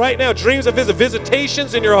right now. Dreams of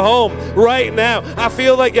visitations in your home right now. I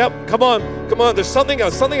feel like, yep, come on. There's something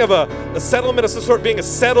of a settlement of some sort being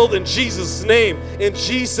settled in Jesus' name. In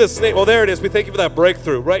Jesus' name. Well, there it is. We thank you for that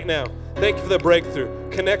breakthrough right now. Thank you for the breakthrough.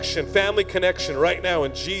 Connection, family connection right now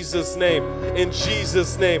in Jesus' name. In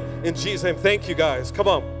Jesus' name. In Jesus' name. Thank you, guys. Come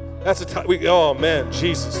on. That's a time. Oh, man.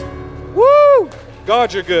 Jesus. Woo!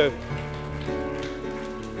 God, you're good.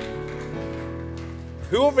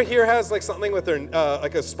 Who over here has like something with their,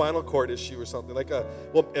 like a spinal cord issue or something, like a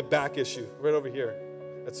back issue? Right over here.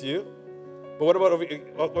 That's you? But what about over here?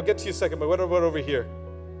 I'll get to you in a second, but what about over here?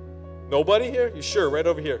 Nobody here? You sure? Right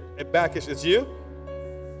over here. A back issue. It's you?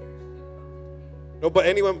 No, but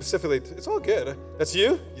anyone specifically? It's all good. That's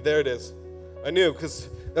you? There it is. I knew, because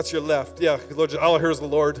that's your left. Yeah, because Lord, all I heard is the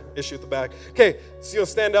Lord issue at the back. Okay, so you'll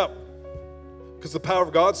stand up, because the power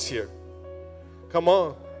of God's here. Come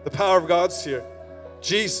on. The power of God's here.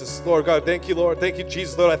 Jesus, Lord God, thank you, Lord. Thank you,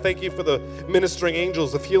 Jesus. Lord, I thank you for the ministering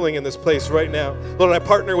angels of healing in this place right now. Lord, I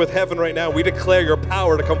partner with heaven right now. We declare your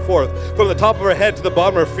power to come forth from the top of our head to the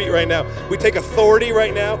bottom of our feet right now. We take authority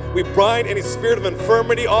right now. We bind any spirit of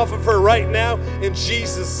infirmity off of her right now in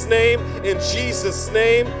Jesus' name. In Jesus'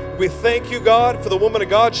 name. We thank you, God, for the woman of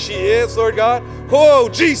God she is, Lord God. Oh,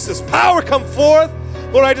 Jesus, power come forth.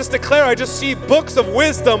 Lord, I just declare, I just see books of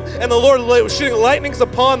wisdom, and the Lord shooting lightnings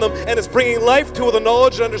upon them, and it's bringing life to the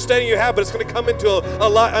knowledge and understanding you have, but it's going to come into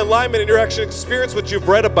alignment, and you're actually experience what you've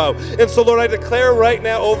read about. And so, Lord, I declare right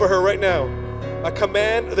now over her right now, I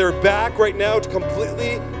command their back right now to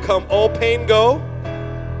completely come, all pain go,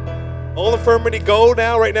 all infirmity go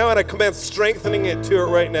now, right now, and I command strengthening it to her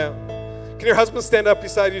right now. Can your husband stand up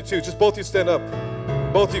beside you too? Just both of you stand up.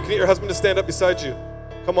 Both of you, can you get your husband to stand up beside you?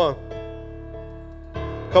 Come on.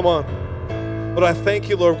 Come on. Lord, I thank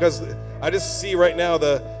you, Lord, because I just see right now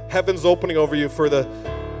the heavens opening over you for the,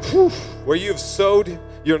 where you have sowed,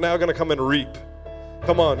 you're now going to come and reap.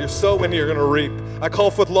 Come on, you're sowing, you're going to reap. I call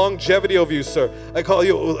forth longevity over you, sir. I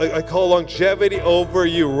call longevity over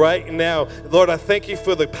you right now. Lord, I thank you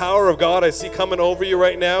for the power of God I see coming over you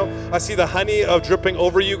right now. I see the honey of dripping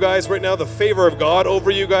over you guys right now, the favor of God over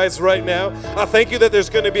you guys right now. I thank you that there's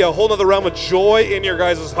going to be a whole nother realm of joy in your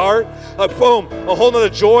guys' heart. Boom, a whole nother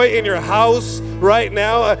joy in your house right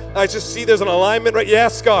now. I just see there's an alignment right.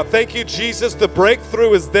 Yes, God, thank you, Jesus. The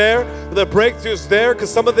breakthrough is there. The breakthrough is there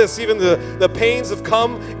because some of this, even the pains have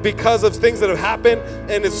come because of things that have happened,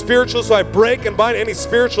 and it's spiritual, so I break and bind any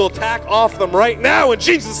spiritual attack off them right now in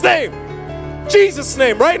Jesus' name. Jesus'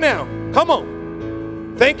 name, right now. Come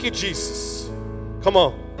on. Thank you, Jesus. Come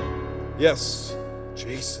on. Yes,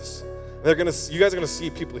 Jesus. You guys are going to see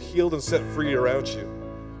people healed and set free around you.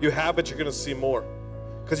 You have it, you're going to see more.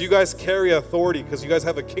 Because you guys carry authority, because you guys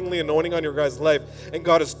have a kingly anointing on your guys' life, and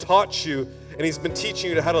God has taught you, and He's been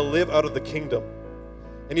teaching you how to live out of the kingdom.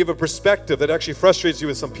 And you have a perspective that actually frustrates you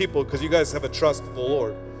with some people because you guys have a trust in the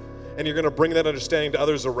Lord. And you're going to bring that understanding to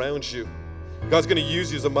others around you. God's going to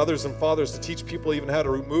use you as mothers and fathers to teach people even how to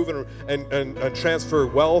remove and transfer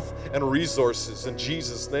wealth and resources in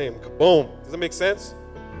Jesus' name. Boom. Does that make sense?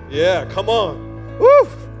 Yeah, come on. Woo!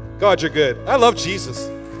 God, you're good. I love Jesus.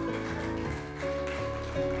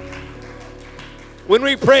 When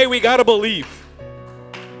we pray, we got to believe.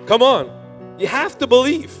 Come on. You have to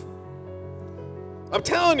believe. I'm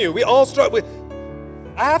telling you, we all struggle with,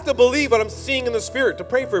 I have to believe what I'm seeing in the Spirit to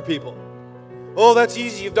pray for people. Oh, that's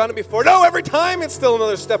easy. You've done it before. No, every time it's still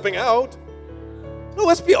another stepping out. No,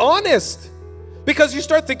 let's be honest. Because you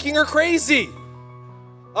start thinking you're crazy.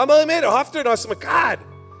 I'm admit it often. I was like, God.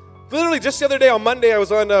 Literally just the other day on Monday, I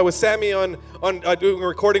was on with Sammy on doing a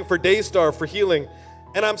recording for Daystar for healing.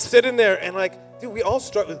 And I'm sitting there and like, dude, we all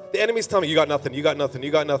struggle. The enemy's telling me, you got nothing, you got nothing,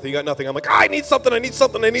 you got nothing, you got nothing. I'm like, I need something, I need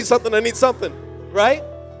something, I need something, I need something. Right?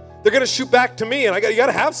 They're going to shoot back to me, and you got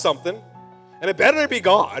to have something. And it better be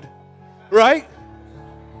God. Right?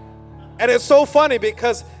 And it's so funny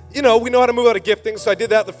because, we know how to move out of gifting, so I did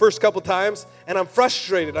that the first couple times, and I'm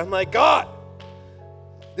frustrated. I'm like, God,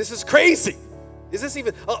 this is crazy. Is this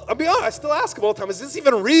even, I'll be honest, I still ask him all the time, is this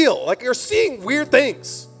even real? Like, you're seeing weird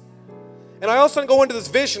things. And I all of a sudden go into this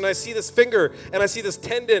vision, and I see this finger, and I see this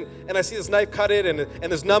tendon, and I see this knife cut it, and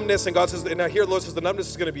there's numbness, and God says, and I hear the Lord says the numbness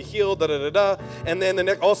is going to be healed, da-da-da-da. And then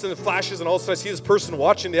all of a sudden it flashes, and all of a sudden I see this person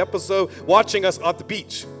watching the episode, watching us at the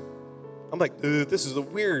beach. I'm like, dude, this is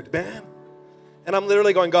weird, man. And I'm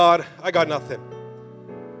literally going, God, I got nothing.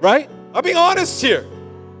 Right? I'm being honest here.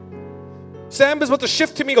 Sam is about to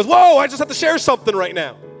shift to me. He goes, whoa, I just have to share something right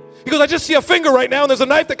now. He goes, I just see a finger right now, and there's a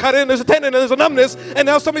knife that cut in, and there's a tendon, and there's a numbness, and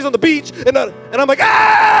now somebody's on the beach, and I'm like,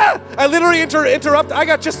 ah! I literally interrupt. I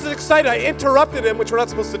got just as excited. I interrupted him, which we're not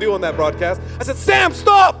supposed to do on that broadcast. I said, Sam,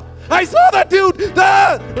 stop! I saw that dude!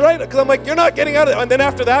 Ah! Right? Because I'm like, you're not getting out of it. And then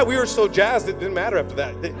after that, we were so jazzed, it didn't matter after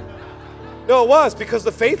that. No, it was because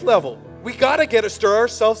the faith level. We got to stir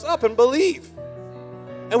ourselves up and believe.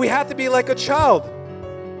 And we have to be like a child.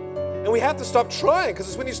 And we have to stop trying, because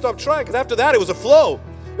it's when you stop trying, because after that, it was a flow.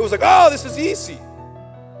 It was like, oh, this is easy.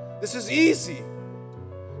 This is easy.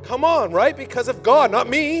 Come on, right? Because of God, not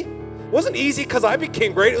me. It wasn't easy because I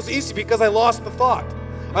became great. It was easy because I lost the thought.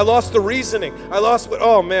 I lost the reasoning. I lost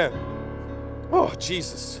oh, man. Oh,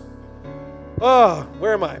 Jesus. Oh,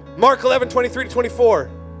 where am I? Mark 11:23-24.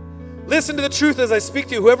 Listen to the truth as I speak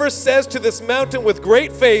to you. Whoever says to this mountain with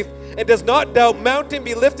great faith and does not doubt, mountain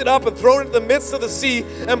be lifted up and thrown into the midst of the sea,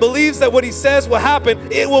 and believes that what he says will happen,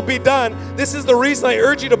 it will be done. This is the reason I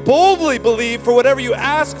urge you to boldly believe for whatever you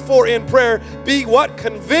ask for in prayer. Be what?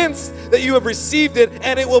 Convinced that you have received it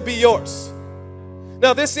and it will be yours.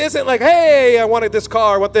 Now, this isn't like, hey, I wanted this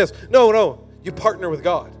car, I want this. No. You partner with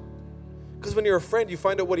God. Because when you're a friend, you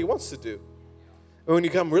find out what he wants to do. And when you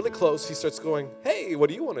come really close, he starts going, hey, what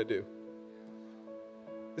do you want to do?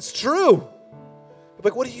 It's true.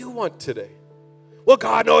 Like, what do you want today? Well,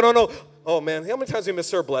 God, no. Oh, man, how many times we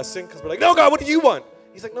miss our blessing? Because we're like, no, God, what do you want?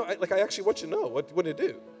 He's like, no, I actually want you to know. What do you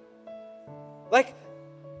do? Like,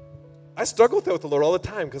 I struggle with that with the Lord all the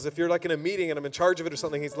time, because if you're like in a meeting and I'm in charge of it or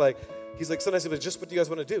something, he's like, sometimes he's like, just what do you guys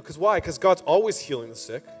want to do? Because why? Because God's always healing the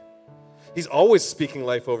sick. He's always speaking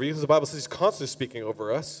life over you, because the Bible says he's constantly speaking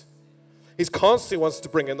over us. He constantly wants to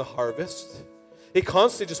bring in the harvest. He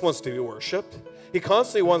constantly just wants to be worshipped. He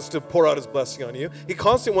constantly wants to pour out his blessing on you. He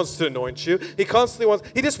constantly wants to anoint you. He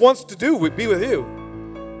just wants to be with you.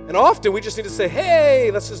 And often we just need to say,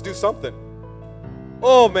 hey, let's just do something.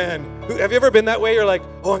 Oh, man. Have you ever been that way? You're like,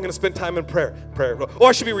 oh, I'm going to spend time in prayer. Oh,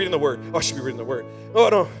 I should be reading the Word. Oh,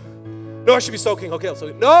 no. No, I should be soaking. Okay, I'll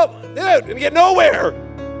soak. No, dude, we get nowhere.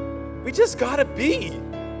 We just got to be.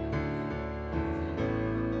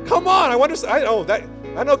 Come on.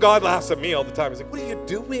 I know God laughs at me all the time. He's like, what are you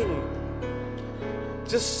doing?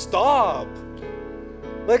 Just stop.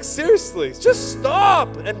 Like, seriously, just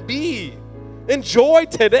stop and be. Enjoy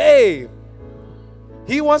today.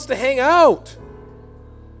 He wants to hang out.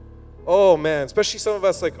 Oh, man, especially some of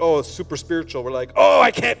us, like, oh, super spiritual. We're like, oh,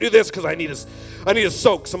 I can't do this because I need to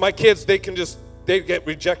soak. So my kids, they get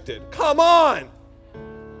rejected. Come on.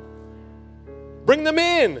 Bring them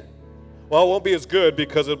in. Well, it won't be as good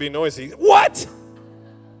because it'll be noisy. What?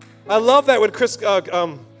 I love that when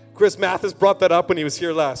Chris Mathis brought that up when he was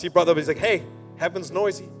here last. He brought that up. He's like, hey, heaven's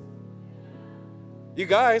noisy. You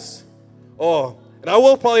guys. Oh, and I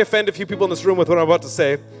will probably offend a few people in this room with what I'm about to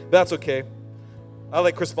say. That's okay. I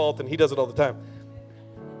like Chris Fulton. He does it all the time.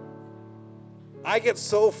 I get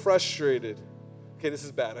so frustrated. Okay, this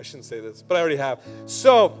is bad. I shouldn't say this, but I already have.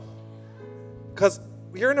 So, because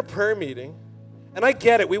you're in a prayer meeting, and I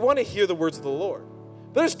get it. We want to hear the words of the Lord.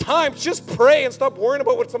 But there's times, just pray and stop worrying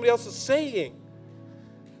about what somebody else is saying.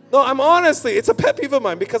 No, it's a pet peeve of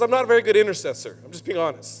mine because I'm not a very good intercessor. I'm just being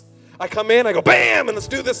honest. I come in, I go, bam, and let's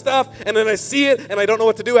do this stuff, and then I see it, and I don't know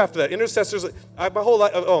what to do after that. Intercessors, my whole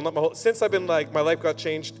life, since I've been like, my life got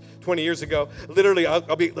changed 20 years ago, literally,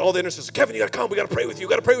 I'll be, all the intercessors, Kevin, you got to come, we got to pray with you,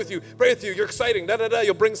 you're exciting,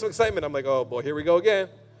 you'll bring some excitement. I'm like, oh, boy, here we go again.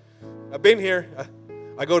 I've been here.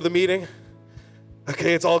 I go to the meeting.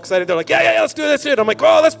 Okay, it's all excited. They're like, yeah, let's do this. And I'm like,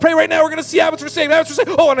 oh, let's pray right now. We're going to see habits we're saying.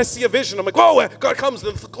 Oh, and I see a vision. I'm like, whoa, God comes,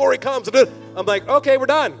 the glory comes. I'm like, okay, we're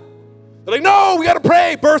done. They're like, no, we got to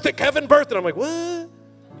pray. Birth it, Kevin, birth it. I'm like, what?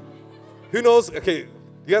 Who knows? Okay, you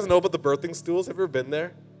guys know about the birthing stools? Have you ever been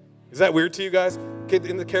there? Is that weird to you guys? Okay,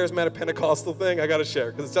 in the charismatic Pentecostal thing, I got to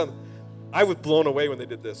share. Because I was blown away when they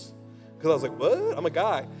did this. Because I was like, what? I'm a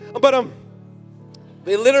guy. But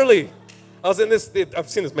they literally... I was in this, I've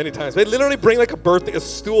seen this many times. They literally bring like a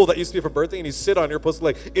stool that used to be for birthing, and you sit on, you're supposed to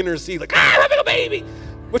like intercede, like, I'm having a baby,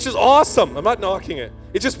 which is awesome. I'm not knocking it.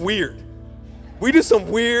 It's just weird. We do some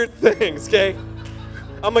weird things, okay?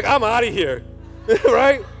 I'm like, I'm out of here,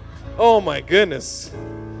 right? Oh my goodness.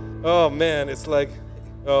 Oh man, it's like,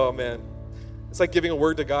 oh man. It's like giving a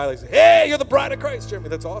word to a guy, like, hey, you're the bride of Christ, Jeremy.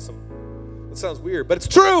 That's awesome. That sounds weird, but it's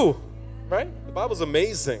true, right? The Bible's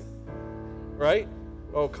amazing, right?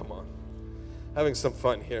 Oh, come on. Having some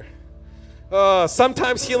fun here.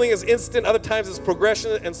 Sometimes healing is instant, other times it's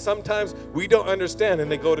progression, and sometimes we don't understand and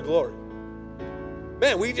they go to glory.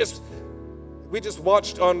 Man, we just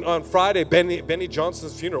watched on Friday Benny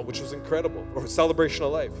Johnson's funeral, which was incredible, or Celebration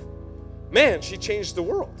of Life. Man, she changed the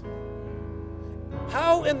world.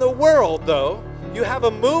 How in the world, though, you have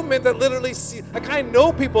a movement that literally I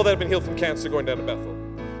know people that have been healed from cancer going down to Bethel,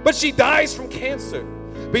 but she dies from cancer.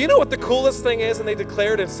 But you know what the coolest thing is, and they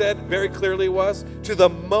declared and said very clearly was, to the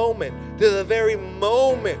very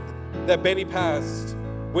moment that Benny passed,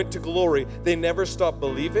 went to glory, they never stopped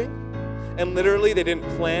believing, and literally they didn't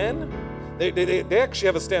plan. They actually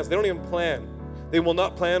have a stance. They don't even plan. They will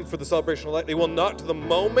not plan for the celebration of life. They will not to the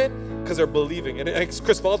moment because they're believing. And as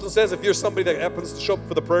Chris Fulton says, if you're somebody that happens to show up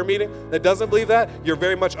for the prayer meeting that doesn't believe that, you're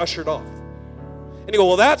very much ushered off. And you go,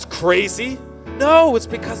 well, that's crazy. No, it's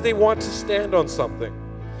because they want to stand on something.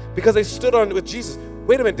 Because they stood on with Jesus.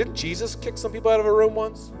 Wait a minute, didn't Jesus kick some people out of a room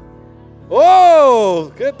once?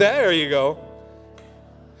 Oh, good, there you go.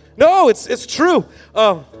 No, it's true.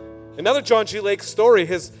 Another John G. Lake story,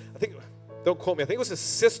 don't quote me, I think it was his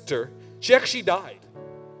sister. She actually died,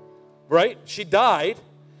 right? She died,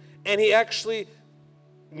 and he actually,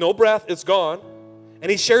 no breath, it's gone.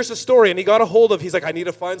 And he shares the story, and he got a hold of, he's like, I need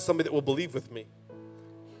to find somebody that will believe with me.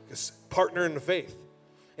 His partner in the faith.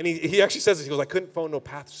 And he actually says this, he goes, I couldn't find no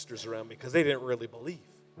pastors around me because they didn't really believe.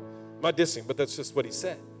 I'm not dissing, but that's just what he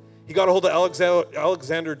said. He got a hold of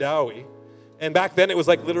Alexander Dowie, and back then it was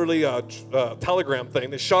like literally a telegram thing.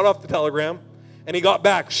 They shot off the telegram, and he got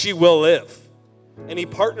back, she will live. And he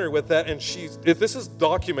partnered with that, and if this is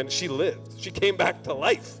documented, she lived. She came back to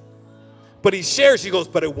life. But he shares, he goes,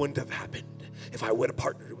 but it wouldn't have happened if I would have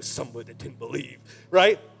partnered with someone that didn't believe,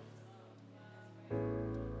 right?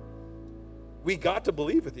 We got to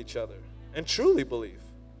believe with each other and truly believe.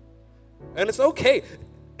 And it's okay.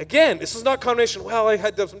 Again, this is not condemnation. Well, I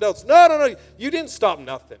had some doubts. No. You didn't stop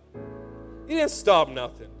nothing. You didn't stop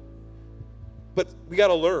nothing. But we got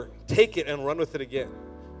to learn. Take it and run with it again.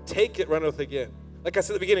 Take it, run with it again. Like I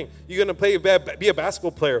said at the beginning, you're going to be a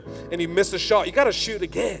basketball player and you miss a shot. You got to shoot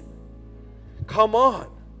again. Come on.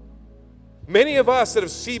 Many of us that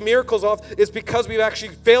have seen miracles off is because we've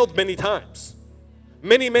actually failed many times.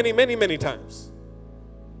 Many times.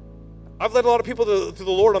 I've led a lot of people to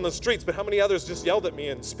the Lord on the streets, but how many others just yelled at me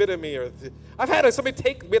and spit at me? I've had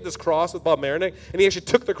somebody we had this cross with Bob Marinick, and he actually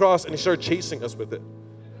took the cross and he started chasing us with it.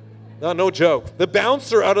 No joke. The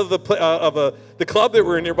bouncer out of the club that we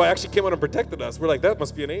were in nearby actually came out and protected us. We're like, that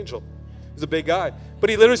must be an angel. He's a big guy. But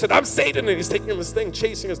he literally said, I'm Satan, and he's taking this thing,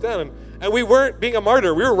 chasing us down. And we weren't being a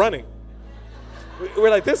martyr. We were running. We're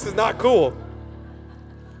like, this is not cool.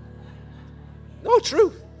 No,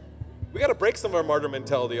 true. We got to break some of our martyr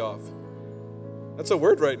mentality off. That's a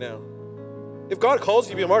word right now. If God calls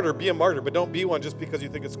you to be a martyr, but don't be one just because you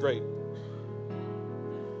think it's great.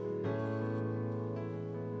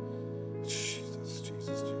 Jesus.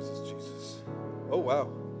 Oh, wow.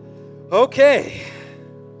 Okay.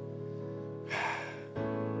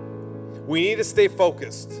 We need to stay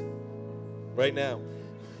focused right now.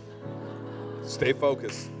 Stay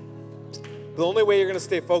focused. The only way you're going to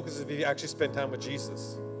stay focused is if you actually spend time with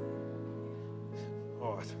Jesus.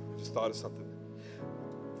 Oh, I just thought of something.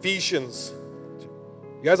 Ephesians.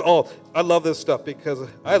 You guys I love this stuff because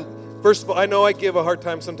first of all, I know I give a hard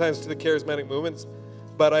time sometimes to the charismatic movements,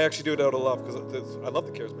 but I actually do it out of love because I love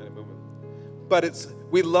the charismatic movement. But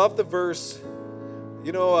we love the verse,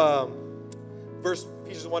 verse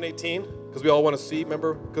Ephesians 1:18, because we all want to see,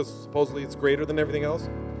 remember? Because supposedly it's greater than everything else.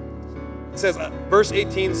 It says, verse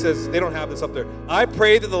 18 says, they don't have this up there. I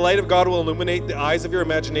pray that the light of God will illuminate the eyes of your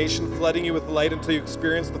imagination, flooding you with light until you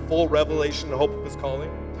experience the full revelation and hope of his calling.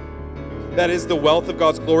 That is the wealth of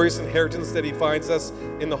God's glorious inheritance that he finds us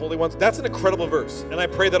in the holy ones. That's an incredible verse, and I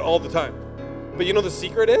pray that all the time. But you know the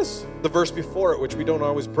secret is? The verse before it, which we don't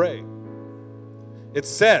always pray. It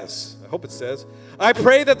says, I hope it says, I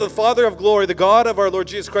pray that the Father of glory, the God of our Lord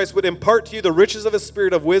Jesus Christ, would impart to you the riches of his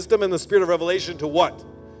spirit of wisdom and the spirit of revelation to what?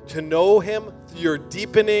 To know him through your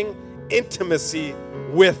deepening intimacy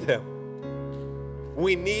with him.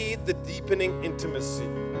 We need the deepening intimacy.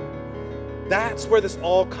 That's where this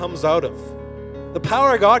all comes out of. The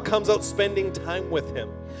power of God comes out spending time with him.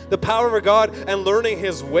 The power of God and learning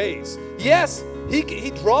his ways. Yes, he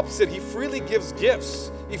drops it. He freely gives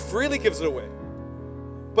gifts. He freely gives it away.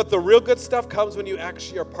 But the real good stuff comes when you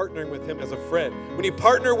actually are partnering with him as a friend. When you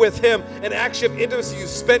partner with him and actually have intimacy, you've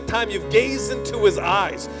spent time, you've gazed into his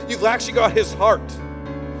eyes. You've actually got his heart.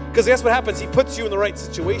 Because guess what happens? He puts you in the right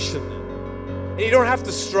situation. And you don't have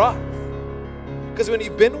to strive. Because when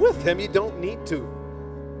you've been with him, you don't need to.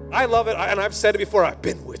 I love it, and I've said it before, I've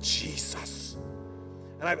been with Jesus.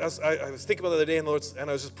 And I was thinking about the other day, and I was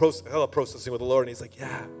just processing with the Lord, and he's like,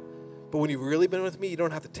 yeah, but when you've really been with me, you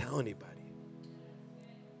don't have to tell anybody.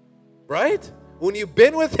 Right? When you've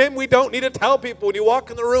been with him, we don't need to tell people. When you walk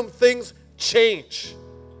in the room, things change.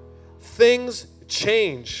 Things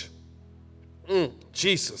change.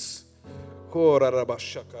 Jesus.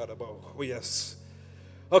 Oh, yes.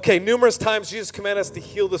 Okay, numerous times Jesus commanded us to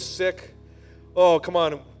heal the sick. Oh, come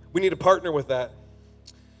on. We need to partner with that.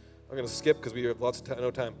 I'm going to skip because we have lots of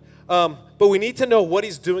no time. But we need to know what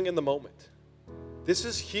he's doing in the moment. This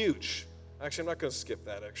is huge. Actually, I'm not going to skip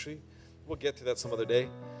that, actually. We'll get to that some other day.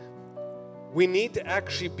 We need to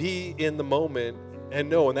actually be in the moment and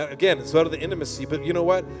know. And that, again, it's out of the intimacy. But you know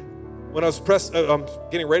what? When I was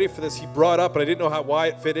getting ready for this, he brought up, and I didn't know why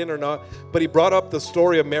it fit in or not, but he brought up the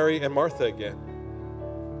story of Mary and Martha again.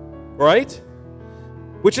 Right?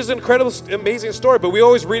 Which is an incredible, amazing story, but we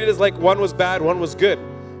always read it as like one was bad, one was good.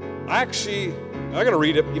 I'm going to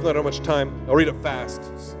read it, even though I don't have much time. I'll read it fast.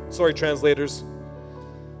 Sorry, translators.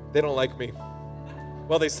 They don't like me.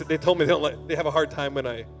 Well, they told me they have a hard time when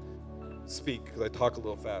I speak because I talk a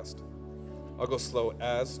little fast. I'll go slow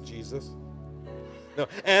as Jesus. No.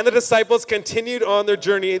 And the disciples continued on their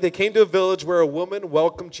journey. They came to a village where a woman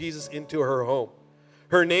welcomed Jesus into her home.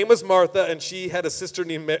 Her name was Martha, and she had a sister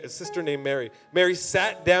named Mary. Mary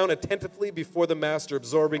sat down attentively before the Master,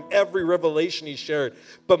 absorbing every revelation he shared.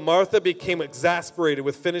 But Martha became exasperated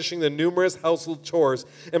with finishing the numerous household chores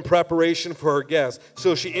in preparation for her guests.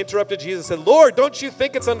 So she interrupted Jesus and said, Lord, don't you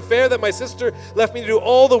think it's unfair that my sister left me to do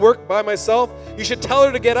all the work by myself? You should tell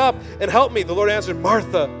her to get up and help me. The Lord answered,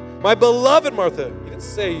 Martha, my beloved Martha. He didn't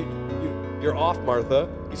say, you're off, Martha.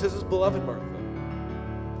 He says, his beloved Martha.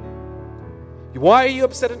 Why are you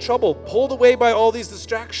upset and troubled, pulled away by all these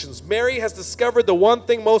distractions? Mary has discovered the one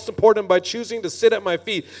thing most important by choosing to sit at my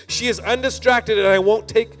feet. She is undistracted, and I won't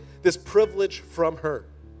take this privilege from her.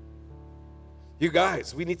 You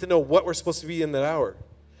guys, we need to know what we're supposed to be in that hour.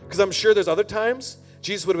 Because I'm sure there's other times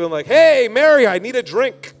Jesus would have been like, hey, Mary, I need a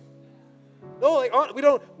drink. No, like we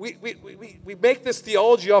don't. We make this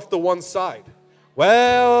theology off the one side.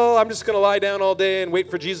 Well, I'm just going to lie down all day and wait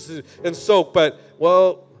for Jesus and soak. But,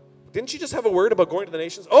 well, didn't you just have a word about going to the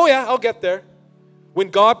nations? Oh, yeah, I'll get there. When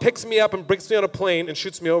God picks me up and brings me on a plane and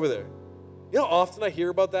shoots me over there. You know how often I hear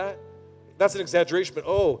about that? That's an exaggeration, but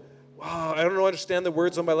wow, I don't understand the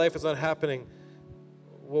words of my life. It's not happening.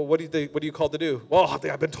 Well, what are you called to do? Well,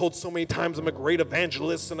 I've been told so many times I'm a great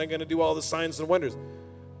evangelist and I'm going to do all the signs and wonders.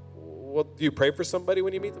 Well, do you pray for somebody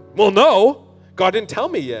when you meet them? Well, no. God didn't tell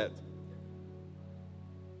me yet.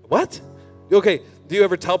 What? Okay, do you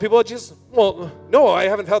ever tell people about Jesus? Well, no, I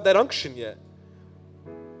haven't felt that unction yet.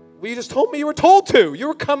 Well, you just told me you were told to. You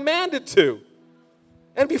were commanded to.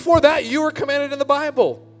 And before that, you were commanded in the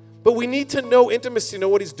Bible. But we need to know intimacy, know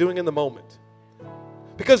what he's doing in the moment.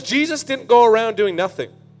 Because Jesus didn't go around doing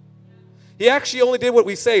nothing. He actually only did what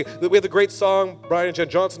we say. We have the great song Brian and Jen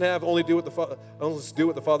Johnson have, only do what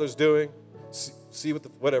the Father's doing. See what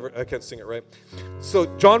whatever, I can't sing it right. So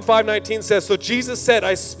John 5:19 says, so Jesus said,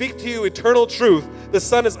 I speak to you eternal truth. The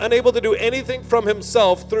Son is unable to do anything from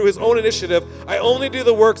himself through his own initiative. I only do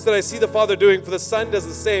the works that I see the Father doing, for the Son does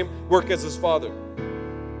the same work as his Father.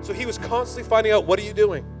 So he was constantly finding out, what are you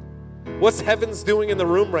doing? What's heaven's doing in the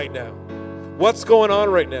room right now? What's going on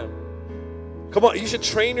right now? Come on, you should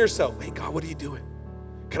train yourself. Hey, God, what are you doing?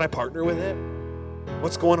 Can I partner with him?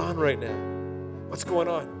 What's going on right now? What's going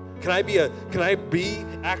on? Can I be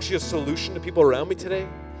actually a solution to people around me today?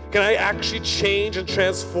 Can I actually change and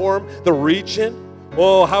transform the region?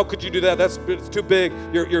 Oh, how could you do that? It's too big.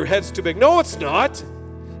 Your head's too big. No, it's not.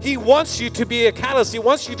 He wants you to be a catalyst. He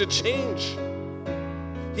wants you to change.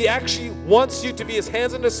 He actually wants you to be his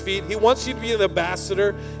hands and his feet. He wants you to be an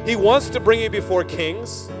ambassador. He wants to bring you before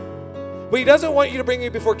kings. But he doesn't want you to bring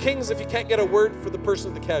you before kings if you can't get a word for the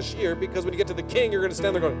person at the cashier, because when you get to the king, you're going to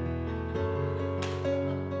stand there going,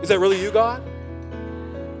 is that really you, God?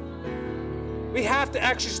 We have to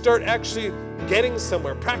actually start getting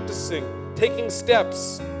somewhere, practicing, taking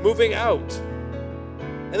steps, moving out.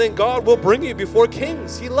 And then God will bring you before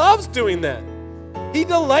kings. He loves doing that. He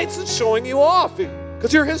delights in showing you off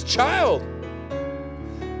because you're his child.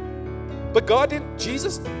 But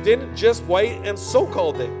Jesus didn't just wait and soak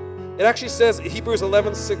all day. It actually says, Hebrews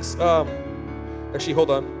 11:6,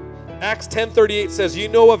 Acts 10:38 says, you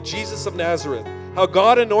know of Jesus of Nazareth, how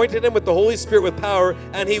God anointed him with the Holy Spirit with power,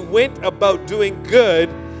 and he went about doing good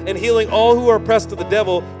and healing all who are oppressed of the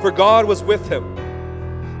devil, for God was with him.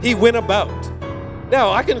 He went about. Now,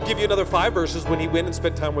 I can give you another 5 verses when he went and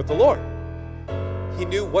spent time with the Lord. He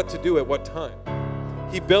knew what to do at what time.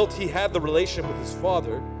 He had the relationship with his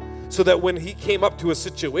Father so that when he came up to a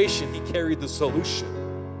situation, he carried the solution.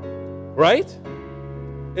 Right?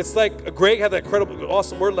 It's like Greg had that incredible,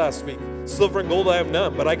 awesome word last week. Silver and gold I have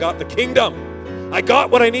none, but I got the kingdom. I got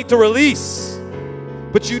what I need to release.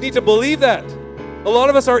 But you need to believe that. A lot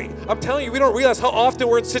of us are, I'm telling you, we don't realize how often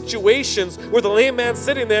we're in situations where the lame man's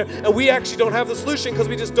sitting there and we actually don't have the solution because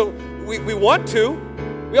we just don't, we want to.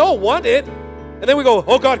 We all want it. And then we go,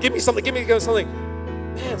 oh God, give me something, give me something.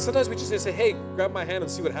 Man, sometimes we just need to say, hey, grab my hand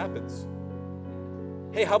and see what happens.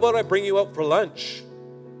 Hey, how about I bring you out for lunch?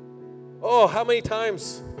 Oh, how many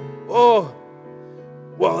times? Oh,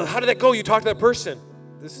 well, how did that go? You talked to that person.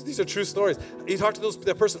 These are true stories. You talked to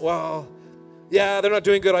that person. Well, yeah, they're not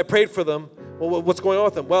doing good. I prayed for them. Well, what's going on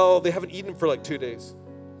with them? Well, they haven't eaten for like 2 days.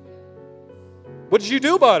 What did you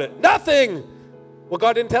do about it? Nothing. Well,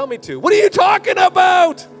 God didn't tell me to. What are you talking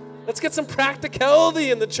about? Let's get some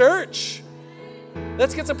practicality in the church.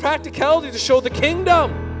 Let's get some practicality to show the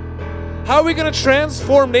kingdom. How are we going to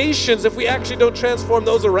transform nations if we actually don't transform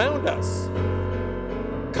those around us?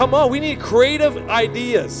 Come on, we need creative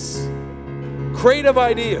ideas. Creative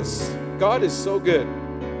ideas. God is so good.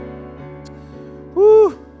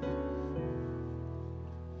 Woo.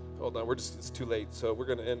 Hold on, it's too late, so we're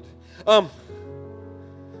going to end.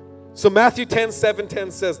 So Matthew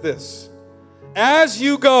 10:7-10 says this. As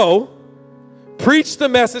you go, preach the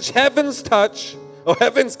message, heaven's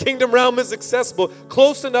kingdom realm is accessible,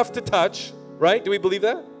 close enough to touch, right? Do we believe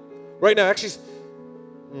that? Right now, actually,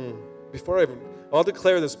 I'll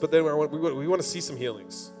declare this, but then we want to see some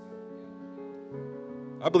healings.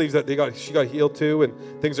 I believe that she got healed too,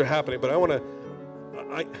 and things are happening, but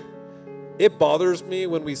it bothers me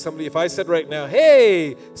when if I said right now,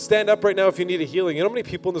 hey, stand up right now if you need a healing. You know how many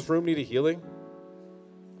people in this room need a healing?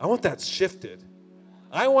 I want that shifted.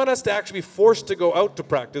 I want us to actually be forced to go out to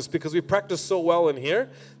practice because we practice so well in here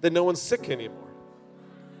that no one's sick anymore.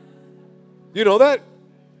 You know that?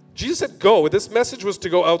 Jesus said go. This message was to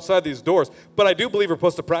go outside these doors, but I do believe we're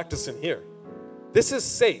supposed to practice in here. This is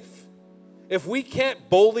safe. If we can't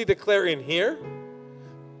boldly declare in here,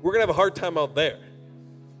 we're going to have a hard time out there.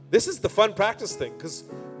 This is the fun practice thing because,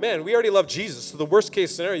 man, we already love Jesus. So the worst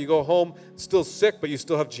case scenario, you go home still sick, but you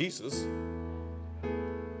still have Jesus.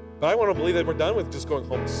 But I want to believe that we're done with just going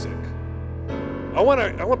home sick. I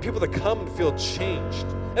want people to come and feel changed.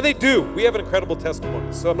 And they do. We have an incredible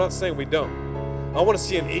testimony, so I'm not saying we don't. I want to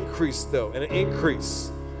see an increase, though, and an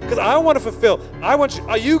increase. Because I want to fulfill. I want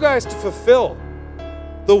you guys to fulfill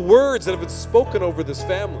the words that have been spoken over this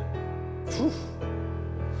family. Whew.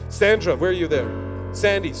 Sandra, where are you there?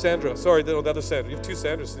 Sandra. Sorry, the other Sandra. You have 2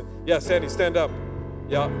 Sandras. Yeah, Sandy, stand up.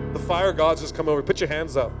 Yeah, the fire of God's just come over. Put your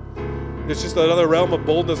hands up. There's just another realm of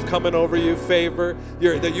boldness coming over you, favor.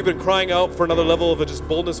 That you've been crying out for another level of just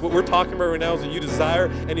boldness. What we're talking about right now is that you desire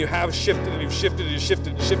and you have shifted and you've shifted and you've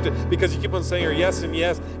shifted and shifted because you keep on saying your yes and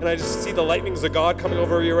yes. And I just see the lightnings of God coming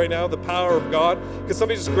over you right now, the power of God. Can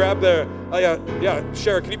somebody just grab their,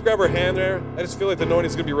 Shara, can you grab her hand there? I just feel like the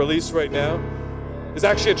anointing is going to be released right now. There's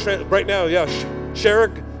actually right now, yeah.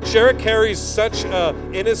 Shara carries such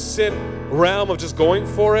an innocent realm of just going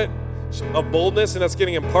for it, of boldness, and that's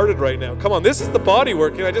getting imparted right now. Come on, this is the body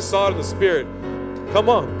working. I just saw it in the spirit. Come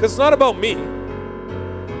on, because it's not about me.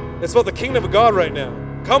 It's about the kingdom of God right now.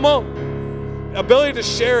 Come on. Ability to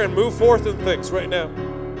share and move forth in things right now.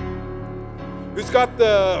 Who's got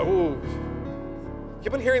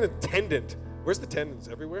you've been hearing the tendon. Where's the tendons?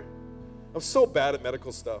 Everywhere? I'm so bad at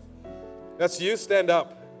medical stuff. That's you? Stand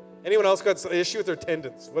up. Anyone else got an issue with their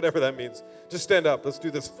tendons? Whatever that means. Just stand up. Let's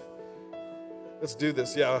do this. Let's do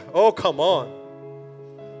this, yeah. Oh, come on.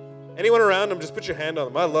 Anyone around them, just put your hand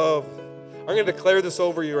on them. I'm going to declare this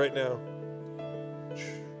over you right now.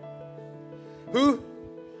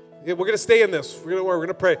 Yeah, we're going to stay in this. We're going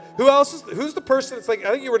to pray. Who's the person that's like,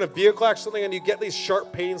 I think you were in a vehicle accident or something and you get these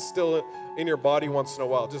sharp pains still in your body once in a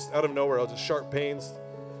while, just out of nowhere, just sharp pains.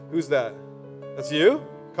 Who's that? That's you?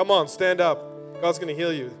 Come on, stand up. God's going to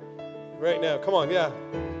heal you right now. Come on, yeah.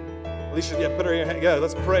 Alicia, yeah, put her in your hand. Yeah,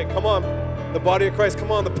 let's pray. Come on. The body of Christ,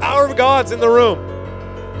 come on. The power of God's in the room.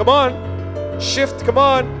 Come on. Shift, come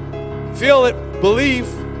on. Feel it. Believe.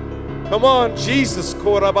 Come on. Jesus.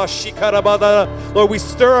 Lord, we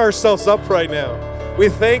stir ourselves up right now. We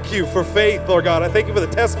thank you for faith, Lord God. I thank you for the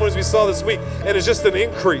testimonies we saw this week. And it's just an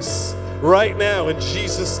increase. right now in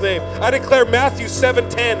Jesus' name. I declare Matthew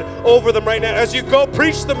 7:10 over them right now. As you go,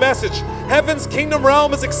 preach the message. Heaven's kingdom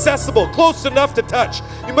realm is accessible, close enough to touch.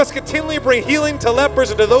 You must continually bring healing to lepers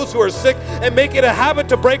and to those who are sick, and make it a habit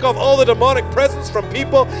to break off all the demonic presence from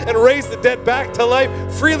people and raise the dead back to life.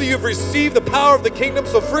 Freely you've received the power of the kingdom,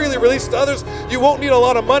 so freely release to others. You won't need a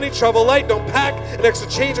lot of money. Travel light. Don't pack an extra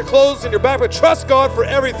change of clothes in your bag, but trust God for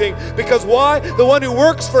everything. Because why? The one who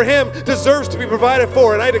works for him deserves to be provided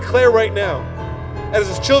for. And I declare right now, as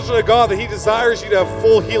his children of God, that he desires you to have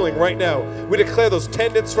full healing right now. We declare those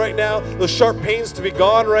tendons right now, those sharp pains to be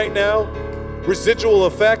gone right now, residual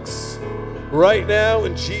effects right now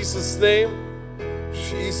in Jesus' name.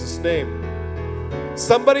 Jesus' name.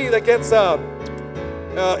 Somebody that gets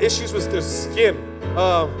issues with their skin.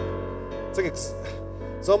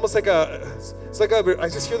 It's almost like I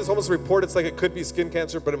just hear this almost report. It's like it could be skin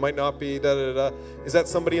cancer, but it might not be. Is that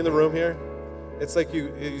somebody in the room here? It's like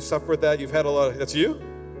you suffer with that. You've had a lot of, that's you?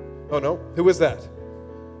 Oh no, who is that?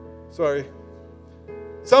 Sorry.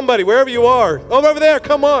 Somebody, wherever you are. Oh, over there,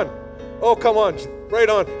 come on. Oh, come on, right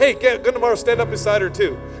on. Hey, good tomorrow, stand up beside her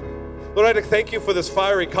too. Lord, I thank you for this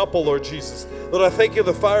fiery couple, Lord Jesus. Lord, I thank you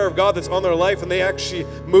for the fire of God that's on their life, and they actually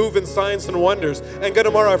move in signs and wonders. And God,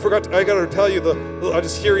 tomorrow, I got to tell you, I'm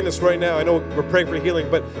just hearing this right now. I know we're praying for healing,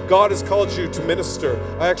 but God has called you to minister.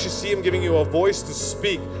 I actually see him giving you a voice to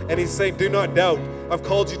speak, and he's saying, do not doubt. I've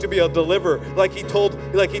called you to be a deliverer, like he told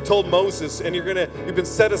Moses, and you've been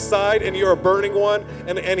set aside, and you're a burning one,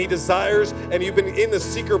 and he desires, and you've been in the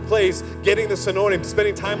secret place, getting this anointing,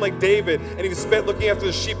 spending time like David, and you've spent looking after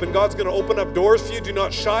the sheep, and God's going to open up doors for you. Do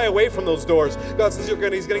not shy away from those doors. God says he's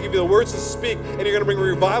going to give you the words to speak, and you're going to bring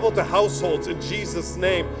revival to households in Jesus'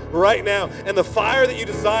 name right now. And the fire that you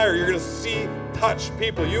desire, you're going to see touch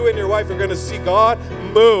people. You and your wife are going to see God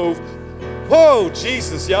move. Whoa,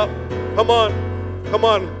 Jesus, yep. Come on. Come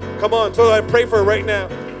on, come on. So I pray for it right now.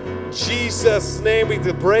 In Jesus' name, we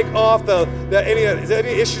break off any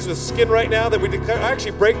issues with skin right now that we declare. I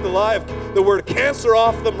actually break the word cancer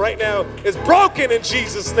off them right now. Is broken in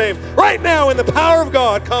Jesus' name. Right now, in the power of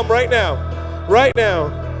God, come right now. Right now.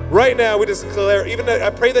 Right now, we just declare, I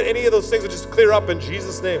pray that any of those things will just clear up in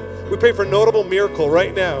Jesus' name. We pray for a notable miracle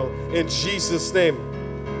right now in Jesus' name.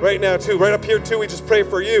 Right now, too. Right up here, too, we just pray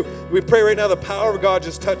for you. We pray right now the power of God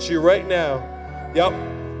just touch you right now. Yep.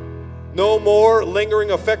 No more lingering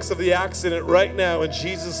effects of the accident right now in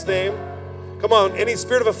Jesus' name. Come on, any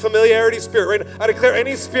spirit of a familiarity spirit right now. I declare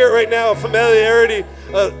any spirit right now of familiarity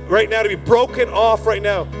right now to be broken off right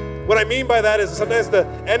now. What I mean by that is sometimes the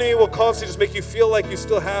enemy will constantly just make you feel like you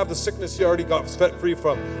still have the sickness you already got set free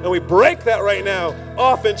from. And we break that right now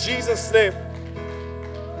off in Jesus' name.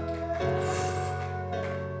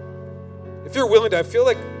 If you're willing to, I feel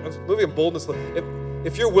like I'm moving in boldness.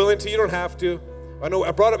 If you're willing to, you don't have to. I know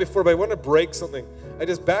I brought it before, but I want to break something.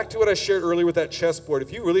 Back to what I shared earlier with that chessboard.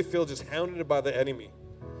 If you really feel just hounded by the enemy,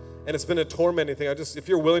 and it's been a tormenting thing, if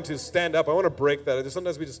you're willing to stand up, I want to break that.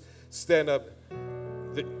 Sometimes we just stand up.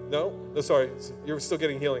 No, sorry, you're still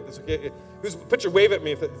getting healing. That's okay. Put your wave at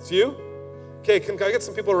me if it's you. Okay, can I get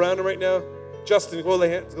some people around him right now? Justin, go lay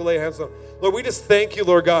hands on him. Lord, we just thank you,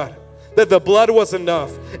 Lord God, that the blood was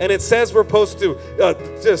enough, and it says we're supposed to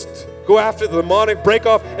just go after the demonic, break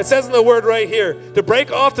off. It says in the word right here, to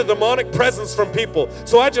break off the demonic presence from people.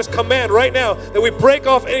 So I just command right now that we break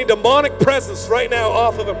off any demonic presence right now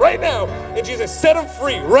off of them. Right now, in Jesus, set them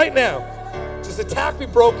free right now. Just attack be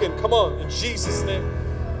broken. Come on, in Jesus' name.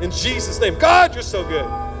 In Jesus' name. God, you're so good.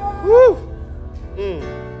 Woo. You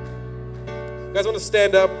guys want to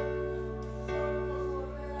stand up?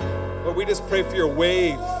 Lord, we just pray for your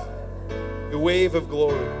wave of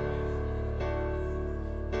glory.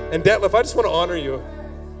 And Detlef, I just want to honor you.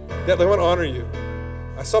 Detlef, I want to honor you.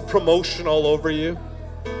 I saw promotion all over you.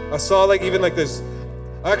 I saw this.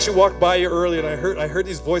 I actually walked by you earlier, and I heard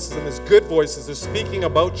these voices, and there's good voices. They're speaking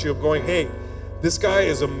about you, going, hey, this guy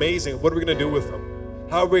is amazing. What are we going to do with him?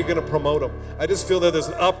 How are we going to promote him? I just feel that there's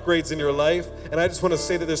upgrades in your life, and I just want to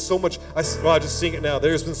say that there's so much, I'm just seeing it now.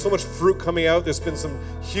 There's been so much fruit coming out. There's been some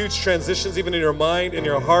huge transitions even in your mind and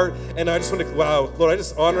your heart, and I just want to, Lord, I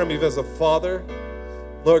just honor him even as a father.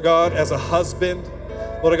 Lord God, as a husband,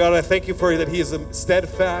 Lord God, I thank you for that he is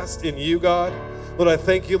steadfast in you, God. Lord, I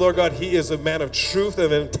thank you, Lord God, he is a man of truth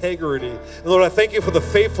and integrity. And Lord, I thank you for the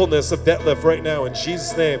faithfulness of Detlef right now in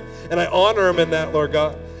Jesus' name. And I honor him in that, Lord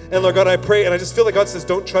God. And Lord God, I pray, and I just feel like God says,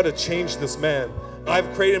 don't try to change this man.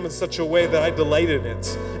 I've created him in such a way that I delight in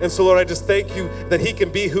it. And so, Lord, I just thank you that he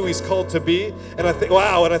can be who he's called to be. And I think,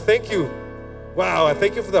 and I thank you. Wow, I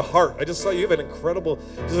thank you for the heart. I just saw you have an incredible,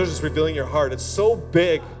 just revealing your heart. It's so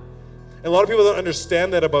big. And a lot of people don't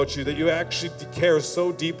understand that about you, that you actually care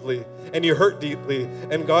so deeply and you hurt deeply.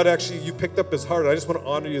 And God actually, you picked up his heart. I just want to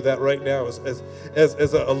honor you that right now as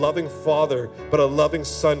a loving father, but a loving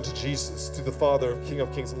son to Jesus, to the Father, King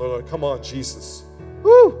of Kings and Lord. Come on, Jesus.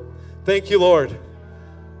 Woo! Thank you, Lord.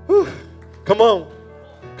 Woo! Come on.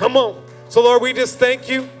 Come on. So, Lord, we just thank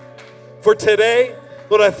you for today.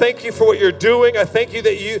 Lord, I thank you for what you're doing. I thank you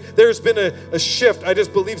that there's been a shift. I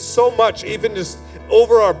just believe so much, even just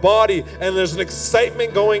over our body, and there's an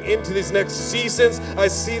excitement going into these next seasons. I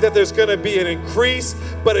see that there's going to be an increase,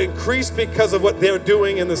 but increase because of what they're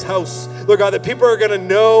doing in this house. Lord God, that people are going to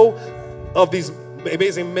know of these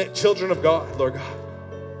amazing children of God, Lord God.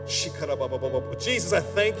 Jesus, I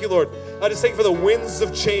thank you, Lord. I just thank you for the winds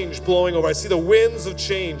of change blowing over. I see the winds of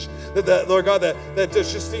change. That Lord God, that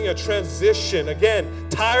there's just seeing a transition. Again,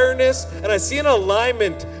 tiredness, and I see an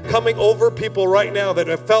alignment coming over people right now that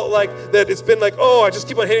have felt like that it's been like, oh, I just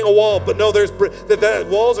keep on hitting a wall. But no, that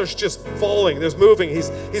walls are just falling. There's moving.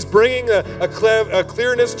 He's bringing a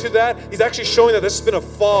clearness to that. He's actually showing that this has been a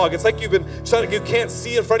fog. It's like you can't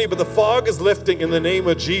see in front of you, but the fog is lifting in the name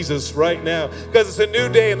of Jesus right now, because it's a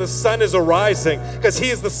new day and the sun is arising, because he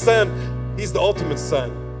is the Son. He's the ultimate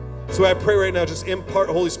Son. So I pray right now, just impart,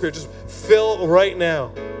 Holy Spirit, just fill right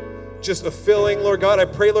now. Just a filling, Lord God. I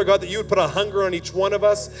pray, Lord God, that you would put a hunger on each one of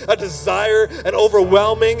us, a desire, an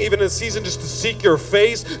overwhelming, even in a season, just to seek your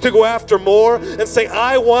face, to go after more and say,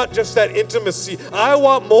 I want just that intimacy. I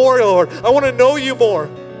want more, Lord. I want to know you more.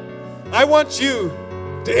 I want you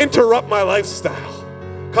to interrupt my lifestyle.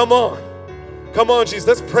 Come on. Come on, Jesus.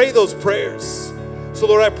 Let's pray those prayers. So,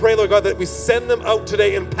 Lord, I pray, Lord God, that we send them out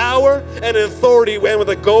today in power and in authority and with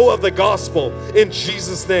the go of the gospel in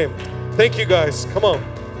Jesus' name. Thank you, guys. Come on.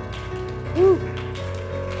 Woo.